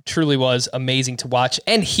 It truly was amazing to watch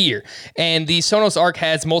and hear. And the Sonos Arc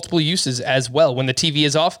has multiple uses as well. When the TV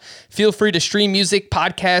is off, feel free to stream music,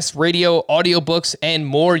 podcasts, radio, audiobooks, and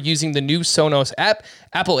more using the new Sonos app,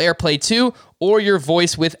 Apple AirPlay 2, or your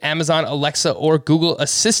voice with Amazon Alexa or Google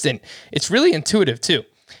Assistant. It's really intuitive too.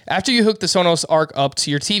 After you hook the Sonos Arc up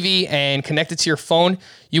to your TV and connect it to your phone,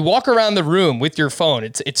 you walk around the room with your phone.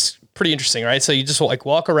 It's pretty interesting, right? So you just like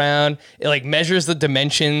walk around, it like measures the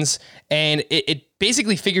dimensions, and it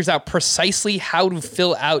basically figures out precisely how to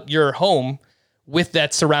fill out your home with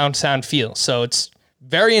that surround sound feel. So it's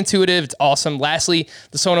very intuitive. It's awesome. Lastly,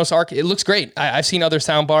 the Sonos Arc, it looks great. I've seen other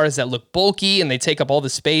sound bars that look bulky and they take up all the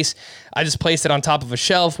space. I just placed it on top of a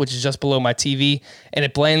shelf, which is just below my TV, and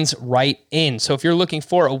it blends right in. So if you're looking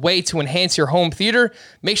for a way to enhance your home theater,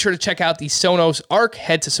 make sure to check out the Sonos Arc.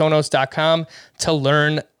 Head to sonos.com to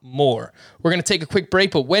learn more. We're going to take a quick break,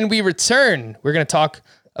 but when we return, we're going to talk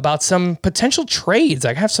about some potential trades.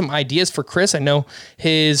 I have some ideas for Chris. I know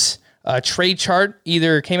his trade chart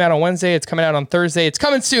either came out on Wednesday, it's coming out on Thursday, it's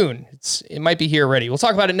coming soon. It might be here already. We'll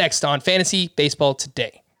talk about it next on Fantasy Baseball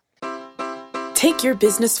Today. Take your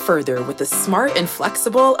business further with the smart and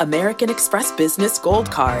flexible American Express Business Gold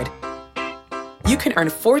Card. You can earn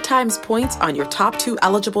 4 times points on your top 2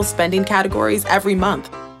 eligible spending categories every month,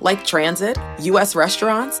 like transit, U.S.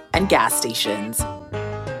 restaurants, and gas stations.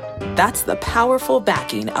 That's the powerful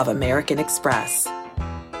backing of American Express.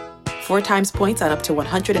 4 times points on up to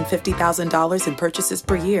 $150,000 in purchases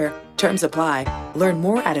per year. Terms apply. Learn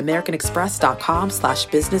more at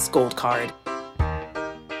americanexpress.com/businessgoldcard.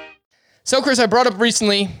 So, Chris, I brought up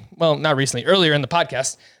earlier in the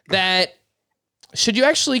podcast, that should you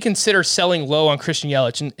actually consider selling low on Christian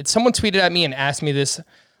Yelich? And someone tweeted at me and asked me this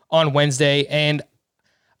on Wednesday, and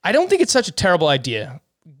I don't think it's such a terrible idea.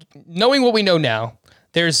 Knowing what we know now,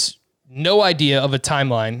 there's no idea of a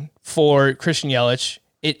timeline for Christian Yelich.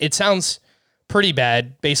 It sounds pretty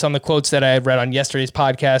bad based on the quotes that I read on yesterday's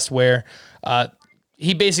podcast, where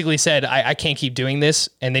he basically said, I can't keep doing this,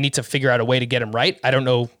 and they need to figure out a way to get him right. I don't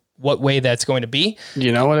know what way that's going to be.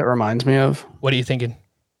 You know what it reminds me of? What are you thinking?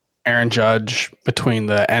 Aaron Judge between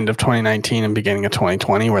the end of 2019 and beginning of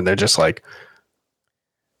 2020, where they're just like,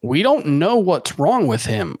 we don't know what's wrong with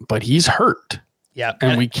him, but he's hurt. Yeah.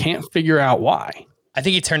 And we can't figure out why. I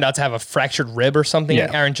think he turned out to have a fractured rib or something,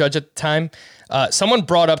 yeah. Aaron Judge at the time. Someone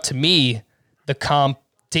brought up to me the comp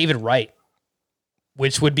David Wright,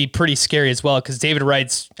 which would be pretty scary as well, because David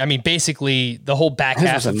Wright's, basically the whole back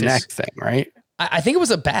half of his neck thing, right? I think it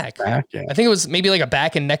was a back. Yeah. I think it was maybe like a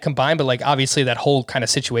back and neck combined, but like obviously that whole kind of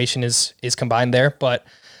situation is combined there. But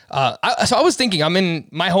so I was thinking, I'm in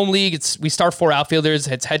my home league. We start 4 outfielders.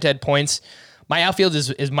 It's head-to-head points. My outfield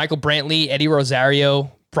is Michael Brantley, Eddie Rosario,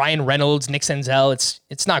 Brian Reynolds, Nick Senzel.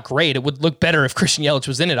 It's not great. It would look better if Christian Yelich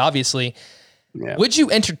was in it, obviously. Yeah. Would you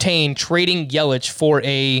entertain trading Yelich for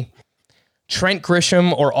a Trent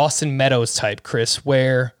Grisham or Austin Meadows type, Chris,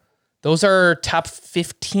 where those are top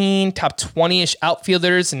 15, top 20-ish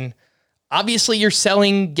outfielders, and obviously you're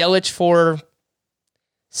selling Yelich for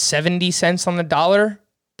 70 cents on the dollar,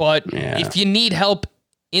 but if you need help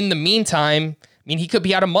in the meantime, he could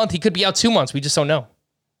be out a month, he could be out 2 months, we just don't know.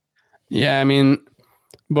 Yeah,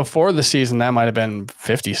 before the season, that might have been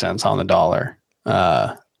 50 cents on the dollar.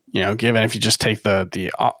 Given if you just take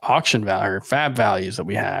the auction value or fab values that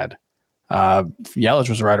we had, Yelich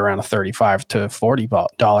was right around a $35 to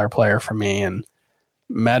 $40 player for me, and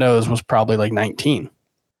Meadows was probably like 19.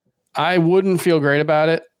 I wouldn't feel great about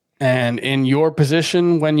it. And in your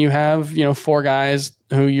position, when you have 4 guys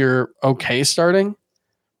who you're okay starting,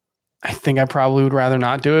 I think I probably would rather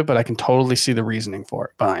not do it, but I can totally see the reasoning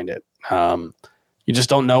behind it. You just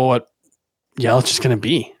don't know what Yelich is going to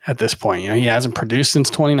be at this point. He hasn't produced since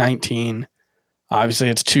 2019. Obviously,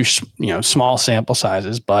 it's too small sample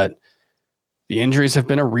sizes, but the injuries have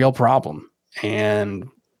been a real problem, and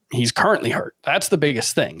he's currently hurt. That's the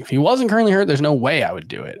biggest thing. If he wasn't currently hurt, there's no way I would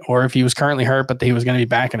do it. Or if he was currently hurt, but he was going to be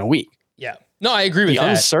back in a week. Yeah. No, I agree with that.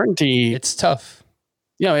 The uncertainty. It's tough.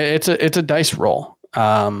 It's a dice roll.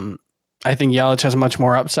 I think Yelich has much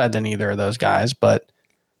more upside than either of those guys, but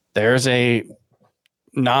there's a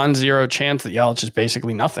non-zero chance that Yelich is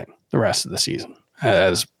basically nothing the rest of the season,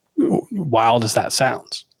 as wild as that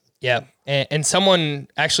sounds. Yeah, and someone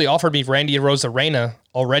actually offered me Randy Arozarena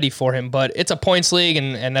already for him, but it's a points league,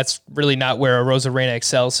 and that's really not where Arozarena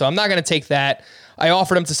excels, so I'm not going to take that. I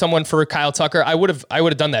offered him to someone for Kyle Tucker. I would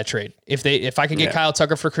have done that trade. If I could get Kyle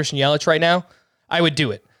Tucker for Christian Yelich right now, I would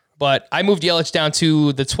do it. But I moved Yelich down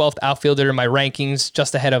to the 12th outfielder in my rankings,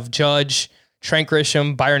 just ahead of Judge, Trent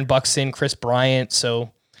Grisham, Byron Buxton, Chris Bryant.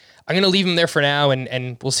 So I'm going to leave him there for now,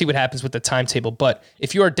 and we'll see what happens with the timetable. But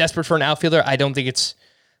if you are desperate for an outfielder, I don't think it's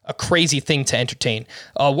a crazy thing to entertain.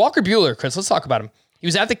 Walker Buehler, Chris, let's talk about him. He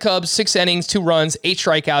was at the Cubs, 6 innings, 2 runs, 8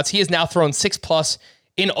 strikeouts. He has now thrown 6+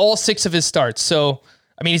 in all 6 of his starts. So,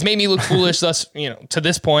 I mean, he's made me look foolish thus, to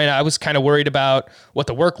this point. I was kind of worried about what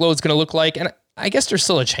the workload's going to look like. And I guess there's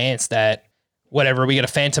still a chance that we get a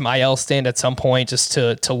phantom IL stand at some point just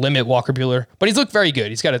to limit Walker Buehler. But he's looked very good.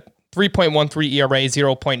 He's got a 3.13 ERA,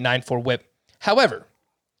 0.94 whip. However,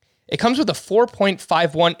 it comes with a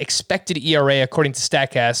 4.51 expected ERA according to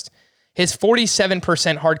StatCast. His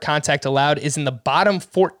 47% hard contact allowed is in the bottom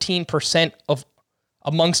 14% of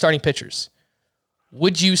among starting pitchers.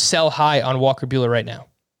 Would you sell high on Walker Buehler right now?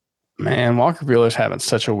 Man, Walker Buehler's having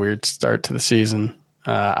such a weird start to the season.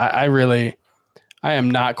 I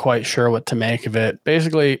am not quite sure what to make of it.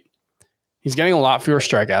 Basically, he's getting a lot fewer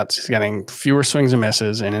strikeouts. He's getting fewer swings and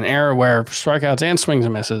misses in an era where strikeouts and swings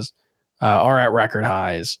and misses are at record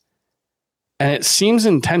highs. And it seems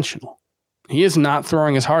intentional. He is not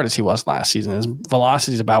throwing as hard as he was last season. His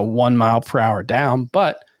velocity is about 1 mile per hour down,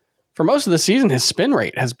 but for most of the season, his spin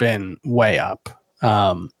rate has been way up.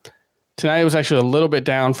 Tonight it was actually a little bit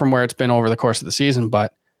down from where it's been over the course of the season,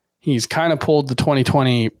 but he's kind of pulled the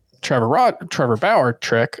 2020 Trevor Bauer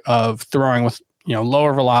trick of throwing with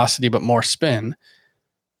lower velocity but more spin.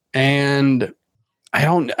 And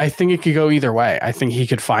I think it could go either way. I think he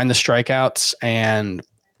could find the strikeouts and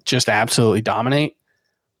just absolutely dominate,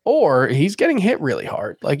 or he's getting hit really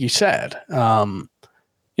hard, like you said.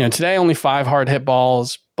 Today only 5 hard hit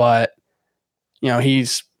balls, but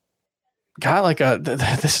he's got like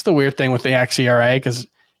this is the weird thing with the xERA, because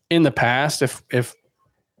in the past, if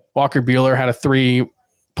Walker Buehler had a 3.00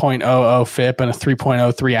 FIP and a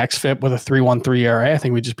 3.03 xFIP with a 3.13 ERA, I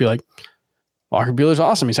think we'd just be like, Walker Buehler's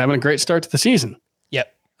awesome. He's having a great start to the season.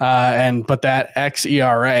 Yep. But that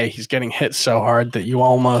xERA, he's getting hit so hard that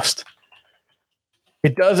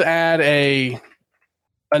it does add a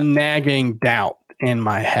nagging doubt in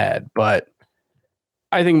my head, but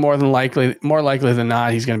I think more likely than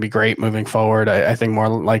not, he's going to be great moving forward. I think more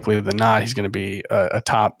likely than not, he's going to be a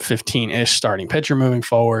top 15-ish starting pitcher moving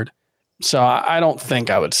forward. So I don't think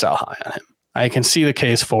I would sell high on him. I can see the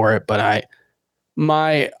case for it, but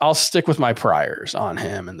I'll stick with my priors on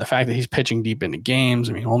him. And the fact that he's pitching deep into games,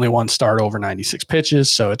 I mean, only 1 start over 96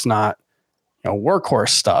 pitches, so it's not workhorse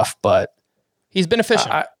stuff, but he's been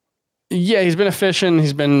efficient. He's been efficient.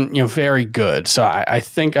 He's been very good. So I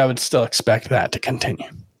think I would still expect that to continue.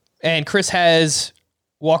 And Chris has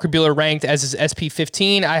Walker Buehler ranked as his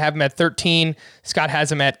SP15. I have him at 13. Scott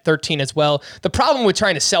has him at 13 as well. The problem with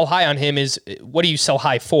trying to sell high on him is, what do you sell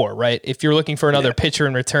high for, right? If you're looking for another pitcher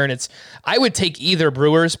in return, I would take either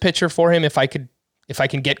Brewers pitcher for him if I can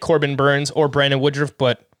get Corbin Burns or Brandon Woodruff,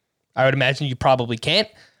 but I would imagine you probably can't.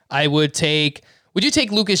 Would you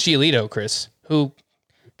take Lucas Giolito, Chris, who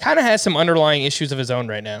kind of has some underlying issues of his own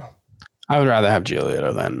right now? I would rather have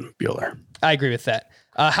Giolito than Buehler. I agree with that.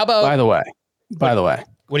 How about... By the way,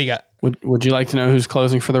 what do you got? Would you like to know who's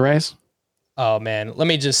closing for the Rays? Oh, man. Let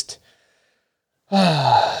me just...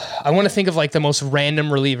 I want to think of like the most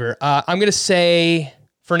random reliever. I'm going to say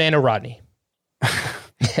Fernando Rodney.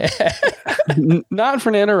 Not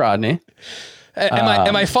Fernando Rodney.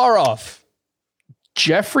 Am I far off?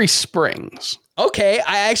 Jeffrey Springs. Okay,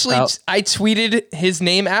 I tweeted his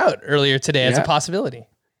name out earlier today as a possibility.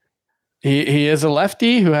 He is a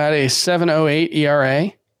lefty who had a 7.08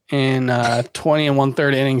 ERA in 20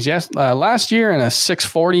 1/3 innings last year and a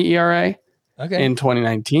 6.40 ERA in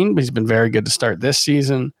 2019. But he's been very good to start this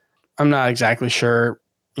season. I'm not exactly sure,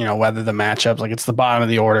 whether the matchups, like it's the bottom of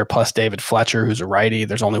the order plus David Fletcher, who's a righty.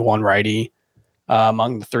 There's only one righty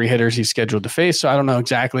among the 3 hitters he's scheduled to face. So I don't know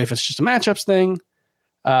exactly if it's just a matchups thing.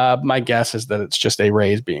 My guess is that it's just a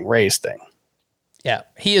Rays being Rays thing. Yeah,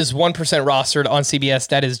 he is 1% rostered on CBS.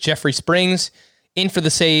 That is Jeffrey Springs in for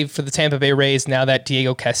the save for the Tampa Bay Rays now that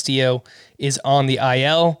Diego Castillo is on the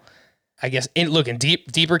IL. I guess in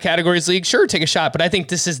deeper categories league, sure, take a shot. But I think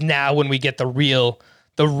this is now when we get the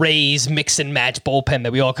Rays mix and match bullpen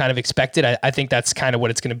that we all kind of expected. I think that's kind of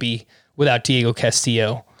what it's going to be without Diego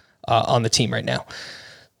Castillo on the team right now.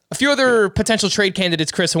 A few other potential trade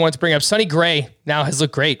candidates, Chris, I wanted to bring up. Sonny Gray now has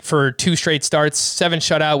looked great for 2 straight starts, 7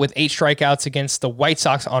 shutout with 8 strikeouts against the White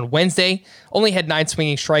Sox on Wednesday. Only had 9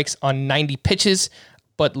 swinging strikes on 90 pitches,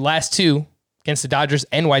 but last 2 against the Dodgers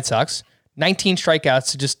and White Sox, 19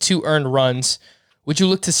 strikeouts to just 2 earned runs Would you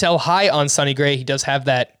look to sell high on Sonny Gray? He does have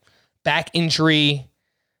that back injury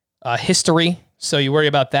history, so you worry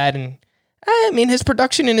about that. And I mean, his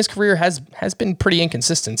production in his career has been pretty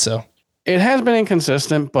inconsistent. So it has been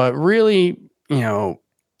inconsistent, but really,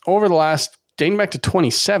 over the last, dating back to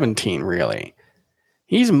 2017, really,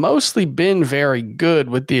 he's mostly been very good,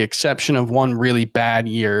 with the exception of one really bad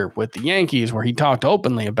year with the Yankees, where he talked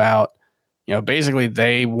openly about, basically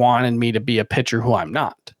they wanted me to be a pitcher who I'm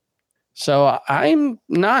not. So I'm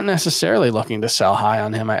not necessarily looking to sell high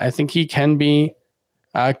on him. I think he can be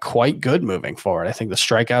quite good moving forward. I think the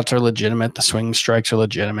strikeouts are legitimate. The swing strikes are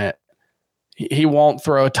legitimate. He won't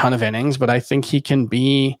throw a ton of innings, but I think he can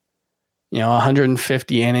be,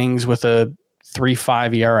 150 innings with a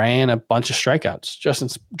 3.5 ERA and a bunch of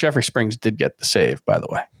strikeouts. Jeffrey Springs did get the save, by the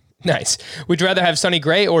way. Nice. Would you rather have Sonny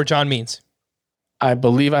Gray or John Means? I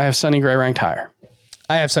believe I have Sonny Gray ranked higher.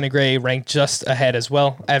 I have Sonny Gray ranked just ahead as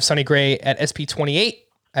well. I have Sonny Gray at SP 28.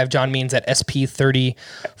 I have John Means at SP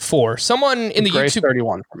 34. Someone in the Gray's YouTube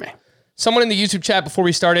 31 for me. Someone in the YouTube chat before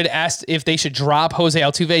we started asked if they should drop Jose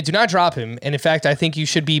Altuve. Do not drop him. And in fact, I think you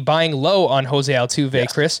should be buying low on Jose Altuve,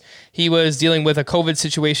 yes. Chris. He was dealing with a COVID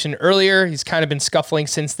situation earlier. He's kind of been scuffling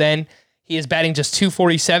since then. He is batting just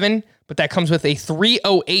 .247, but that comes with a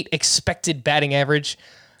 .308 expected batting average.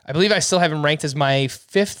 I believe I still have him ranked as my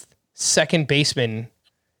 5th second baseman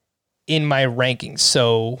in my rankings.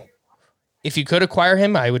 So if you could acquire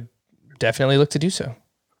him, I would definitely look to do so.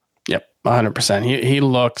 Yep, 100%. He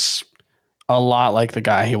looks a lot like the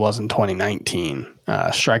guy he was in 2019.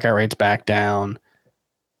 Strikeout rate's back down.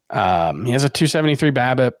 He has a 273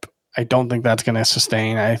 BABIP. I don't think that's going to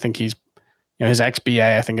sustain. I think he's, his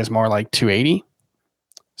XBA, I think, is more like 280.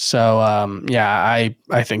 So, I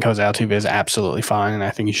think Jose Altuve is absolutely fine, and I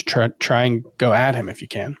think you should try and go at him if you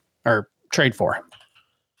can, or trade for him.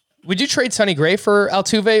 Would you trade Sonny Gray for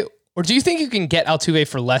Altuve, or do you think you can get Altuve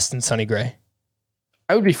for less than Sonny Gray?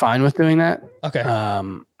 I would be fine with doing that. Okay.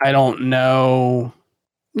 I don't know.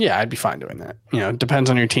 Yeah, I'd be fine doing that. It depends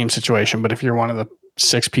on your team situation, but if you're one of the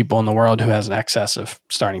 6 people in the world who has an excess of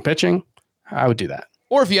starting pitching, I would do that.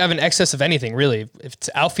 Or if you have an excess of anything, really. If it's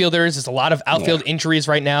outfielders, there's a lot of outfield injuries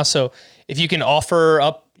right now. So if you can offer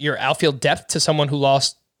up your outfield depth to someone who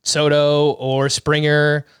lost Soto or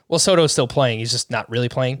Springer, well, Soto's still playing. He's just not really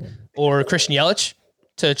playing. Or Christian Yelich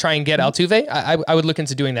to try and get Altuve, I would look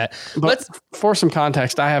into doing that. But for some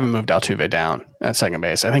context, I haven't moved Altuve down at second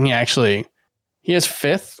base. I think he is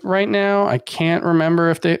 5th right now. I can't remember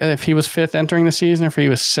if he was 5th entering the season or if he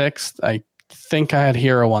was 6th. I think I had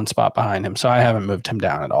Hero 1 spot behind him, so I haven't moved him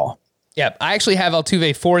down at all. Yeah, I actually have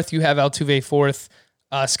Altuve 4th. You have Altuve 4th.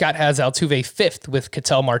 Scott has Altuve 5th with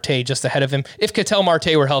Ketel Marte just ahead of him. If Ketel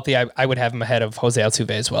Marte were healthy, I would have him ahead of Jose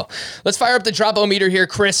Altuve as well. Let's fire up the drop-o-meter here,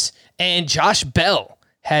 Chris. And Josh Bell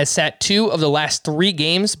has sat 2 of the last 3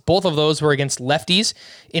 games. Both of those were against lefties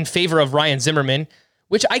in favor of Ryan Zimmerman,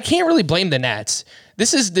 which I can't really blame the Nats.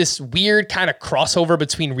 This is this weird kind of crossover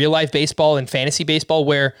between real-life baseball and fantasy baseball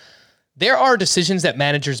where there are decisions that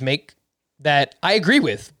managers make that I agree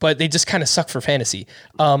with, but they just kind of suck for fantasy.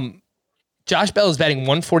 Josh Bell is batting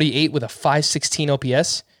 148 with a 516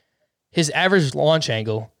 OPS. His average launch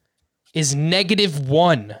angle is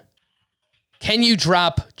 -1. Can you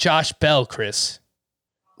drop Josh Bell, Chris?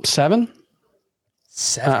 7?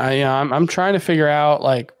 7. I'm trying to figure out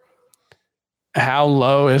how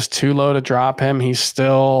low is too low to drop him. He's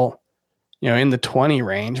still, in the 20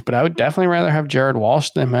 range, but I would definitely rather have Jared Walsh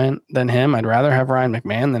than him. I'd rather have Ryan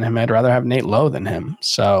McMahon than him. I'd rather have Nate Lowe than him.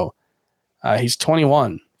 So he's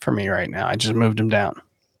 21 for me right now. I just moved him down.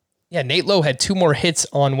 Yeah, Nate Lowe had 2 more hits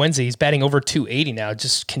on Wednesday. He's batting over 280 now.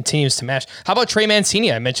 Just continues to mash. How about Trey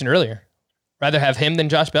Mancini I mentioned earlier? Rather have him than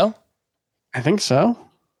Josh Bell? I think so.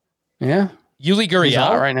 Yeah. Yuli Gurriel. He's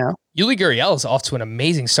out right now. Yuli Gurriel is off to an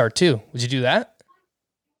amazing start too. Would you do that?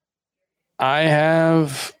 I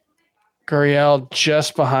have Gurriel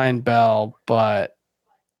just behind Bell, but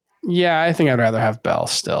yeah, I think I'd rather have Bell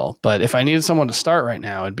still. But if I needed someone to start right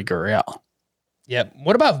now, it'd be Gurriel. Yeah.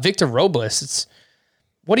 What about Victor Robles?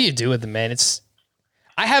 What do you do with him, man?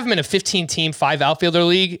 I have him in a 15-team 5 outfielder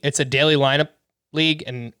league. It's a daily lineup league,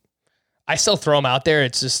 and I still throw him out there.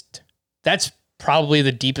 That's probably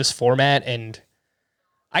the deepest format, and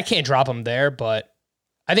I can't drop him there, but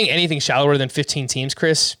I think anything shallower than 15 teams,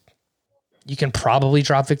 Chris, you can probably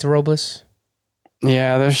drop Victor Robles.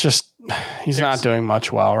 Yeah, he's not doing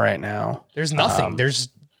much well right now. There's nothing.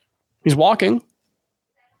 He's walking.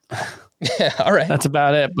 Yeah, all right. That's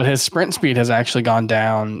about it. But his sprint speed has actually gone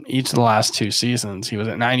down each of the last 2 seasons. He was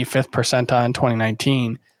at 95th percentile in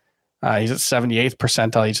 2019. He's at 78th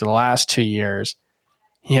percentile each of the last 2 years.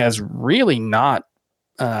 He has really not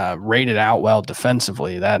rated out well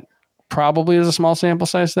defensively. That probably is a small sample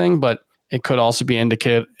size thing, but it could also be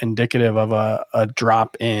indicative of a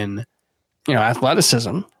drop in,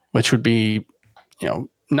 athleticism, which would be,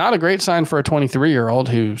 not a great sign for a 23-year-old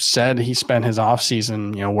who said he spent his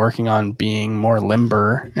offseason, working on being more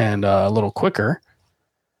limber and a little quicker.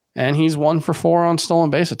 And he's 1 for 4 on stolen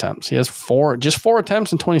base attempts. He has 4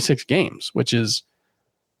 attempts in 26 games, which is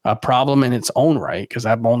a problem in its own right, because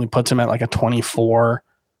that only puts him at like a 24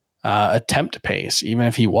 attempt pace, even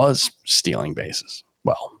if he was stealing bases.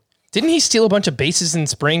 Well, didn't he steal a bunch of bases in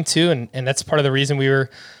spring too? And that's part of the reason we were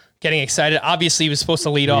getting excited. Obviously, he was supposed to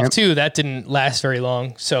lead off too. That didn't last very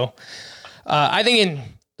long. So I think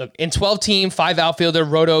in 12-team, 5 outfielder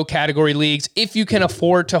roto category leagues, if you can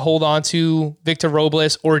afford to hold on to Victor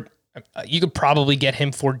Robles, or you could probably get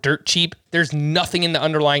him for dirt cheap. There's nothing in the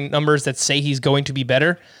underlying numbers that say he's going to be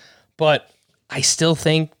better, but I still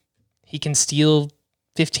think he can steal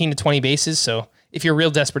 15 to 20 bases. So if you're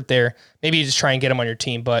real desperate there, maybe you just try and get him on your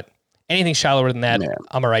team, but anything shallower than that,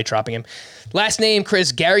 I'm all right dropping him. Last name,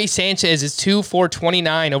 Chris, Gary Sanchez is 2 for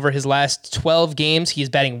 29 over his last 12 games. He is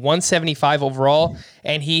batting 175 overall,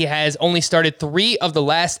 and he has only started 3 of the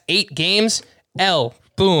last 8 games.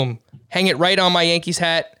 Boom. Hang it right on my Yankees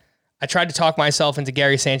hat. I tried to talk myself into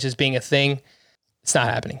Gary Sanchez being a thing. It's not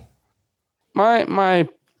happening. I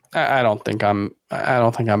don't think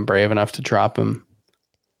I'm brave enough to drop him.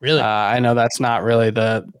 Really? I know that's not really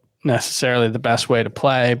necessarily the best way to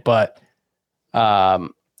play, but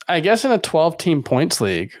I guess in a 12-team points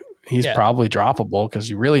league, he's probably droppable, because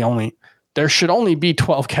there should only be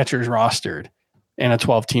 12 catchers rostered in a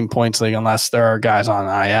 12-team points league unless there are guys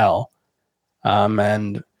on IL.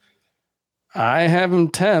 And I have him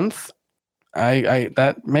 10th.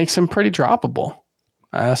 That makes him pretty droppable.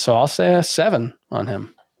 So I'll say a 7 on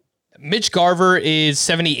him. Mitch Garver is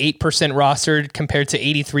 78% rostered compared to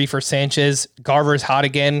 83 for Sanchez. Garver's hot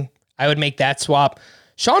again. I would make that swap.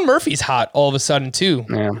 Sean Murphy's hot all of a sudden too.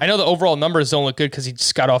 Yeah. I know the overall numbers don't look good because he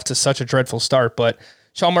just got off to such a dreadful start, but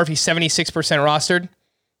Sean Murphy 76% rostered.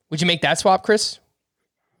 Would you make that swap, Chris?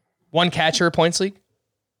 1 catcher points league?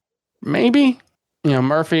 Maybe.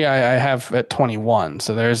 Murphy I have at 21,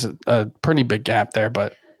 so there's a pretty big gap there,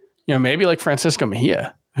 but maybe like Francisco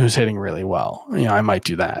Mejia, who's hitting really well. I might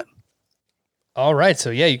do that. All right,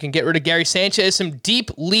 so you can get rid of Gary Sanchez. Some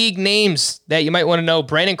deep league names that you might want to know.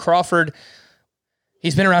 Brandon Crawford,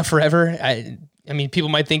 he's been around forever. I mean, people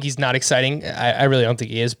might think he's not exciting. I really don't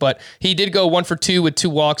think he is, but he did go 1 for 2 with 2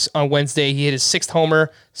 walks on Wednesday. He hit his 6th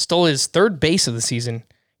homer, stole his 3rd base of the season.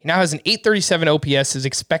 He now has an 837 OPS. His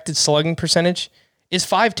expected slugging percentage is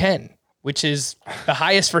 .510, which is the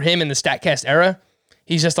highest for him in the StatCast era.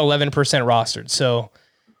 He's just 11% rostered. So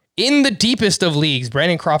in the deepest of leagues,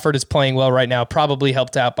 Brandon Crawford is playing well right now, probably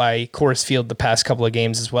helped out by Coors Field the past couple of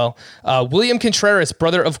games as well. William Contreras,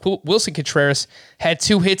 brother of Wilson Contreras, had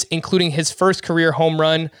 2 hits, including his first career home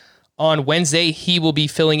run on Wednesday. He will be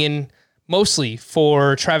filling in mostly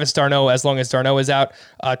for Travis d'Arnaud as long as d'Arnaud is out.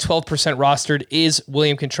 12% rostered is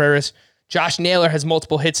William Contreras. Josh Naylor has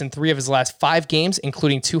multiple hits in 3 of his last 5 games,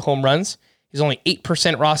 including 2 home runs. He's only 8%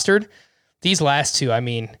 rostered. These last 2,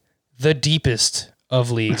 the deepest of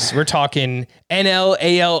leagues. We're talking NL,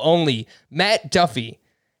 AL only. Matt Duffy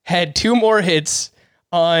had 2 more hits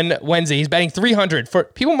on Wednesday. He's batting 300. For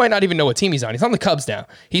people might not even know what team he's on. He's on the Cubs now.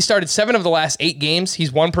 He started 7 of the last 8 games.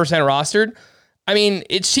 He's 1% rostered.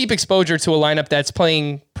 It's cheap exposure to a lineup that's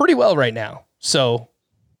playing pretty well right now. So,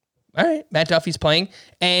 all right, Matt Duffy's playing.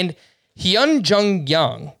 And Hyun-Jung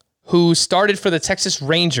Yang, who started for the Texas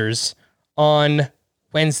Rangers on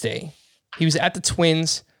Wednesday. He was at the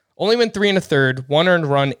Twins, only went 3 1/3, 1 earned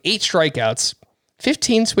run, 8 strikeouts,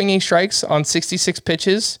 15 swinging strikes on 66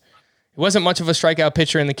 pitches. He wasn't much of a strikeout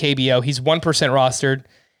pitcher in the KBO. He's 1% rostered.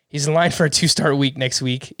 He's in line for a 2-start week next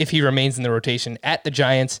week if he remains in the rotation at the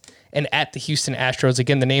Giants and at the Houston Astros.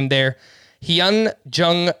 Again, the name there,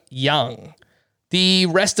 Hyun-Jung Yang. The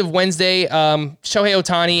rest of Wednesday, Shohei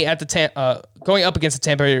Ohtani at going up against the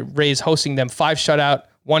Tampa Bay Rays, hosting them. 5 shutout,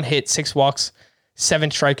 1 hit, 6 walks, 7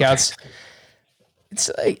 strikeouts.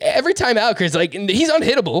 It's like every time out, Chris, he's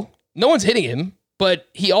unhittable. No one's hitting him, but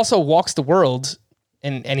he also walks the world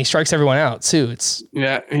and he strikes everyone out too. He's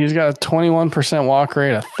got a 21% walk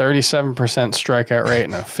rate, a 37% strikeout rate,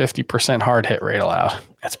 and a 50% hard hit rate allowed.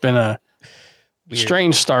 It's been a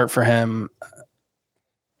strange start for him.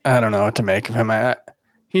 I don't know what to make of him.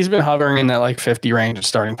 He's been hovering in that 50 range of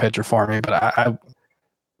starting pitcher for me, but I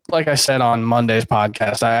like I said on Monday's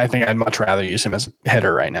podcast, I think I'd much rather use him as a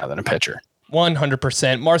hitter right now than a pitcher.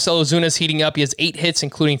 100%. Marcell Ozuna's heating up. He has 8 hits,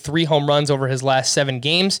 including 3 home runs over his last 7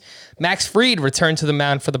 games. Max Fried returned to the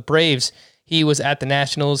mound for the Braves. He was at the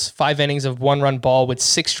Nationals, 5 innings of 1-run ball with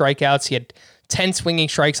 6 strikeouts. He had 10 swinging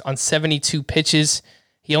strikes on 72 pitches.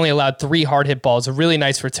 He only allowed 3 hard hit balls. A really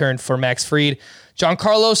nice return for Max Fried.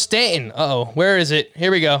 Giancarlo Stanton. Where is it?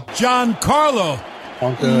 Here we go. Giancarlo.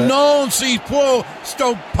 Non si può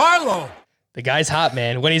stopparlo. The guy's hot,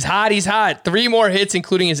 man. When he's hot, he's hot. 3 more hits,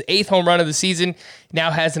 including his 8th home run of the season.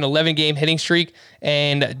 Now has an 11-game hitting streak.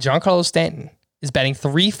 And Giancarlo Stanton is batting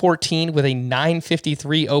 .314 with a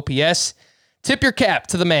 .953 OPS. Tip your cap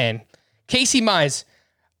to the man. Casey Mize.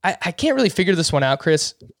 I can't really figure this one out,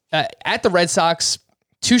 Chris. At the Red Sox,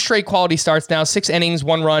 2 straight quality starts now, 6 innings,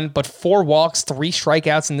 1 run, but 4 walks, 3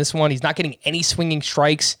 strikeouts in this one. He's not getting any swinging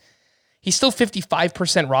strikes. He's still 55%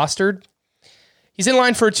 rostered. He's in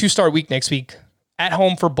line for a 2-start week next week. At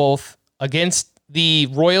home for both, against the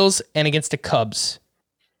Royals and against the Cubs.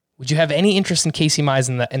 Would you have any interest in Casey Mize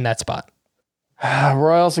in that spot?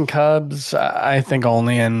 Royals and Cubs, I think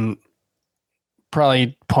only in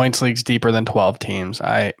probably points leagues deeper than 12 teams.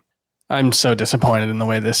 I'm so disappointed in the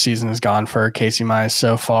way this season has gone for Casey Mize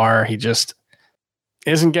so far. He just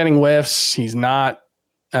isn't getting whiffs. He's not,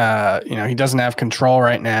 he doesn't have control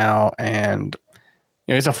right now. And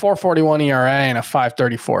he's a 4.41 ERA and a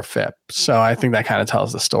 5.34 FIP. So I think that kind of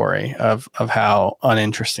tells the story of how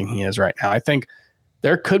uninteresting he is right now. I think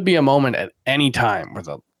there could be a moment at any time where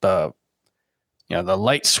the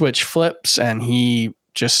light switch flips and he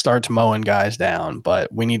just starts mowing guys down,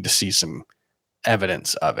 but we need to see some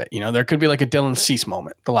evidence of it. There could be like a Dylan Cease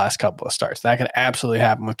moment the last couple of starts. That could absolutely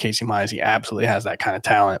happen with Casey Mize. He absolutely has that kind of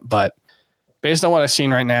talent, but based on what I've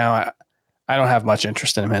seen right now, I don't have much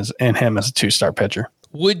interest in him as a 2-star pitcher.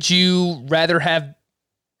 Would you rather have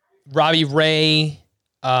Robbie Ray,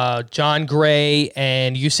 John Gray,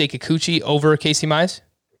 and Yusei Kikuchi over Casey Mize?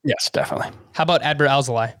 Yes, definitely. How about Adbert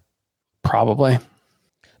Alzolay? Probably.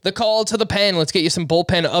 The call to the pen. Let's get you some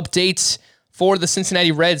bullpen updates for the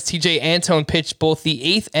Cincinnati Reds. TJ Antone pitched both the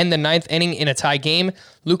 8th and the 9th inning in a tie game.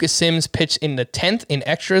 Lucas Sims pitched in the 10th in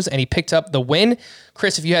extras, and he picked up the win.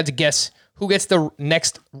 Chris, if you had to guess, who gets the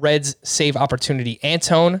next Reds save opportunity?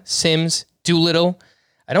 Antone, Sims, Doolittle?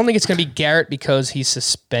 I don't think it's going to be Garrett because he's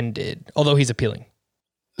suspended, although he's appealing.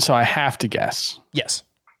 So I have to guess. Yes.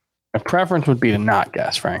 My preference would be to not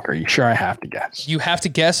guess, Frank. Are you sure I have to guess? You have to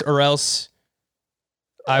guess or else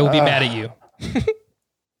I will be mad at you.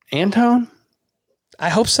 Antone? I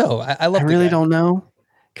hope so. I love. I really don't know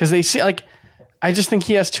because they see I just think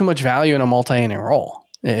he has too much value in a multi-inning role.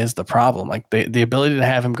 Is the problem? Like the ability to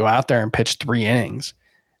have him go out there and pitch 3 innings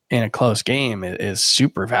in a close game is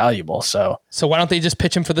super valuable. So why don't they just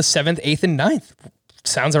pitch him for the 7th, 8th, and 9th?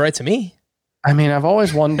 Sounds all right to me. I mean, I've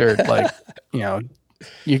always wondered,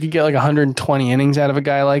 you could get 120 innings out of a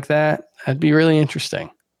guy like that. That'd be really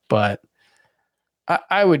interesting. But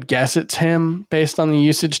I would guess it's him based on the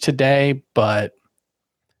usage today, but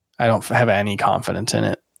I don't have any confidence in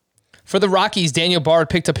it. For the Rockies, Daniel Bard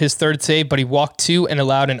picked up his 3rd save, but he walked 2 and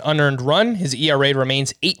allowed an unearned run. His ERA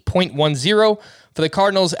remains 8.10. For the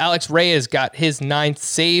Cardinals, Alex Reyes got his 9th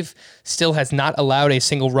save, still has not allowed a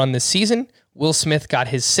single run this season. Will Smith got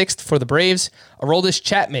his 6th for the Braves. Aroldis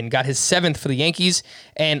Chapman got his 7th for the Yankees.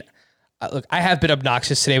 And look, I have been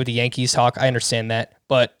obnoxious today with the Yankees talk. I understand that,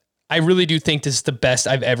 but I really do think this is the best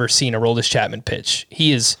I've ever seen Aroldis Chapman pitch.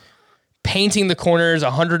 He is painting the corners,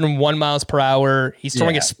 101 miles per hour. He's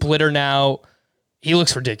throwing a splitter now. He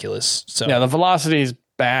looks ridiculous. So yeah, the velocity is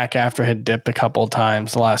back after it had dipped a couple of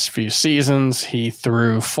times the last few seasons. He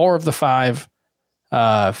threw 4 of the 5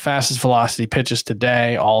 fastest velocity pitches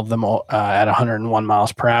today, all of them at 101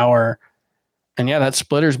 miles per hour. And yeah, that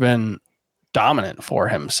splitter's been dominant for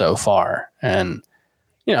him so far. And,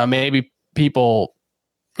 maybe people,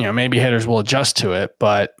 maybe hitters will adjust to it,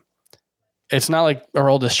 but it's not like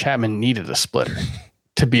Aroldis Chapman needed a splitter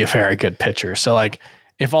to be a very good pitcher. So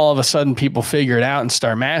if all of a sudden people figure it out and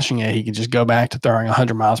start mashing it, he could just go back to throwing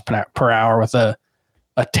 100 miles per hour with a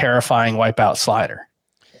terrifying wipeout slider.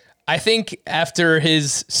 I think after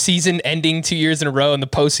his season ending 2 years in a row in the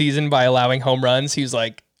postseason by allowing home runs, he was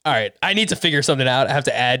like, all right, I need to figure something out. I have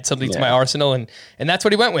to add something to my arsenal. And that's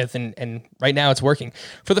what he went with. And right now it's working.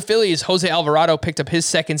 For the Phillies, Jose Alvarado picked up his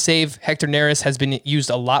 2nd save. Hector Neris has been used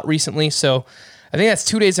a lot recently. So I think that's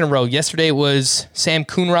 2 days in a row. Yesterday it was Sam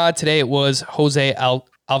Coonrod. Today it was Jose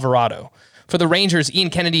Alvarado. For the Rangers, Ian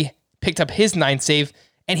Kennedy picked up his 9th save.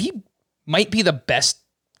 And he might be the best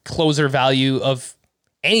closer value of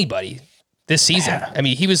anybody this season. Yeah. I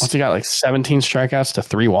mean, he was... What's he got, 17 strikeouts to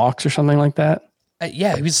 3 walks or something like that?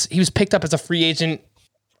 He was picked up as a free agent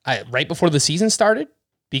right before the season started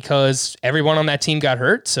because everyone on that team got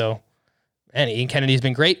hurt. So And Ian Kennedy's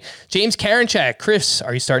been great. James Karinchak. Chris,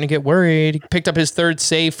 are you starting to get worried? He picked up his third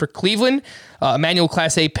save for Cleveland. Emmanuel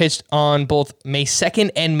Clase pitched on both May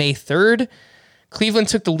 2nd and May 3rd. Cleveland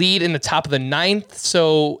took the lead in the top of the 9th,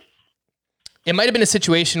 so it might have been a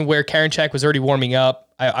situation where Karinchak was already warming up.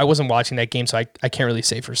 I wasn't watching that game, so I can't really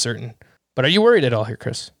say for certain. But are you worried at all here,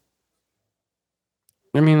 Chris?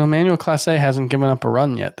 I mean, Emmanuel Clase hasn't given up a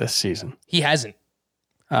run yet this season. He hasn't.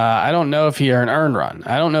 I don't know if he an earned run.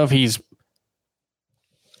 I don't know if he's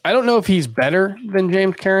better than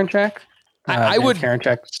James Karinchak.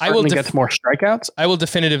 Karinchak certainly gets more strikeouts. I will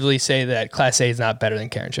definitively say that Clase is not better than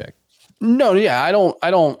Karinchak. No, yeah,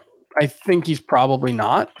 I think he's probably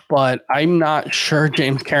not, but I'm not sure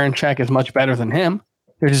James Karinchak is much better than him.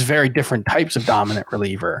 They're just very different types of dominant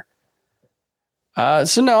reliever.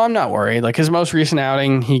 So no, I'm not worried. Like his most recent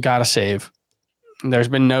outing, he got a save. There's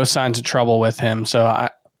been no signs of trouble with him. So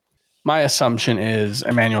my assumption is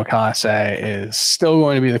Emmanuel Clase is still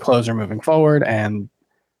going to be the closer moving forward. And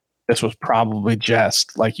this was probably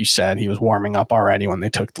just, like you said, he was warming up already when they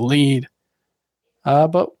took the lead.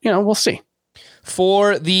 But, we'll see.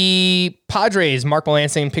 For the Padres, Mark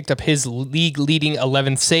Melancon picked up his league-leading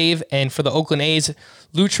 11th save. And for the Oakland A's,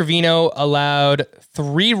 Lou Trevino allowed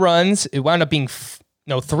 3 runs. It wound up being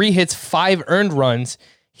 3 hits, 5 earned runs.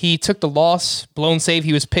 He took the loss, blown save.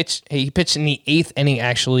 He pitched in the 8th inning,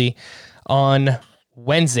 actually, on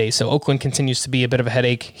Wednesday. So Oakland continues to be a bit of a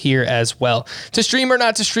headache here as well. To stream or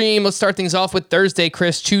not to stream, let's start things off with Thursday.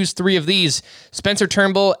 Chris, choose 3 of these. Spencer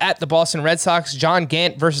Turnbull at the Boston Red Sox, John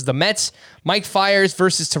Gant versus the Mets, Mike Fiers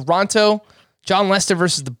versus Toronto, John Lester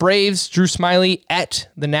versus the Braves, Drew Smyly at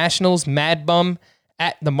the Nationals, Mad Bum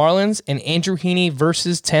at the Marlins, and Andrew Heaney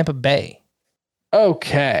versus Tampa Bay.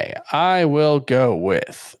 Okay, I will go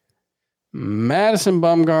with Madison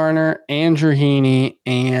Bumgarner, Andrew Heaney,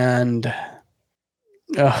 and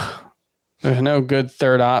there's no good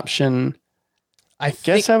third option. I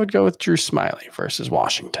guess I would go with Drew Smyly versus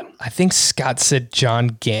Washington. I think Scott said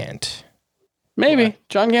John Gant. Maybe.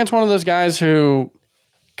 John Gant's one of those guys who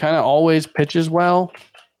kind of always pitches well,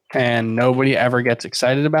 and nobody ever gets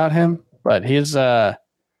excited about him. But his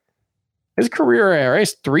career ERA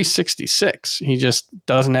is 3.66. He just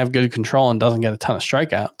doesn't have good control and doesn't get a ton of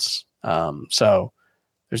strikeouts. So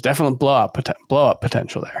there's definitely blow up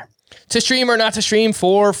potential there. To stream or not to stream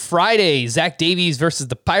for Friday, Zach Davies versus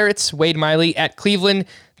the Pirates, Wade Miley at Cleveland,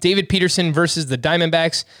 David Peterson versus the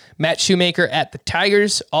Diamondbacks, Matt Shoemaker at the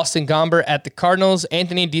Tigers, Austin Gomber at the Cardinals,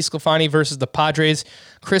 Anthony DeSclafani versus the Padres.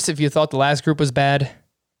 Chris, if you thought the last group was bad,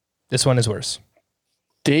 this one is worse.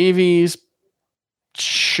 Davies,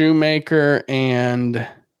 Shoemaker, and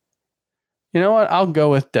you know what? I'll go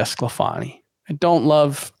with DeSclafani. I don't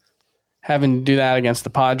love having to do that against the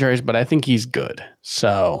Padres, but I think he's good.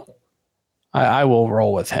 So I will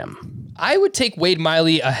roll with him. I would take Wade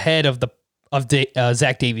Miley ahead of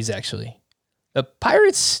Zach Davies, actually. The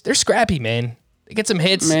Pirates, they're scrappy, man. They get some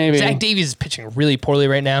hits. Maybe. Zach Davies is pitching really poorly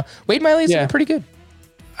right now. Wade Miley's pretty good.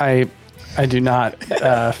 I do not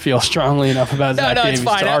feel strongly enough about Zach Davies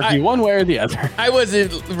to argue one way or the other. I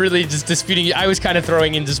wasn't really just disputing you. I was kind of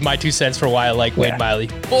throwing in just my 2 cents for why I like Wade Miley.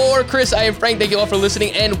 For Chris, I am Frank. Thank you all for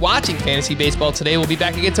listening and watching Fantasy Baseball today. We'll be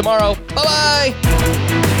back again tomorrow. Bye-bye.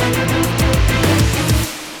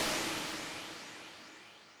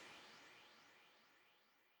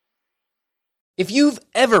 If you've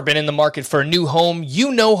ever been in the market for a new home,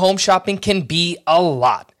 you know home shopping can be a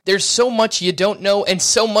lot. There's so much you don't know and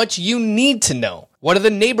so much you need to know. What are the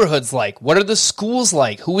neighborhoods like? What are the schools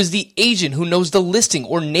like? Who is the agent who knows the listing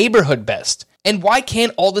or neighborhood best? And why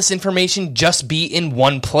can't all this information just be in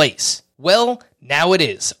one place? Well, now it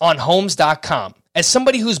is on Homes.com. As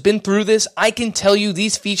somebody who's been through this, I can tell you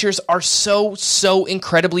these features are so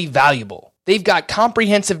incredibly valuable. They've got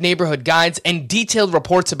comprehensive neighborhood guides and detailed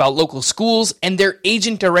reports about local schools, and their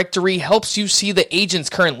agent directory helps you see the agent's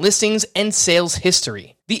current listings and sales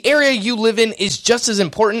history. The area you live in is just as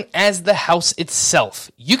important as the house itself.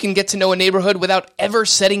 You can get to know a neighborhood without ever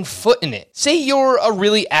setting foot in it. Say you're a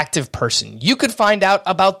really active person. You could find out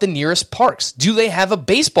about the nearest parks. Do they have a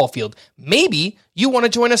baseball field? Maybe you want to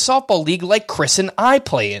join a softball league like Chris and I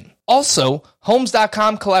play in. Also,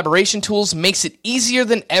 Homes.com collaboration tools makes it easier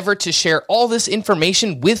than ever to share all this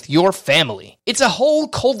information with your family. It's a whole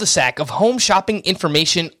cul-de-sac of home shopping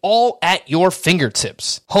information all at your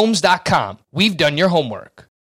fingertips. Homes.com. We've done your homework.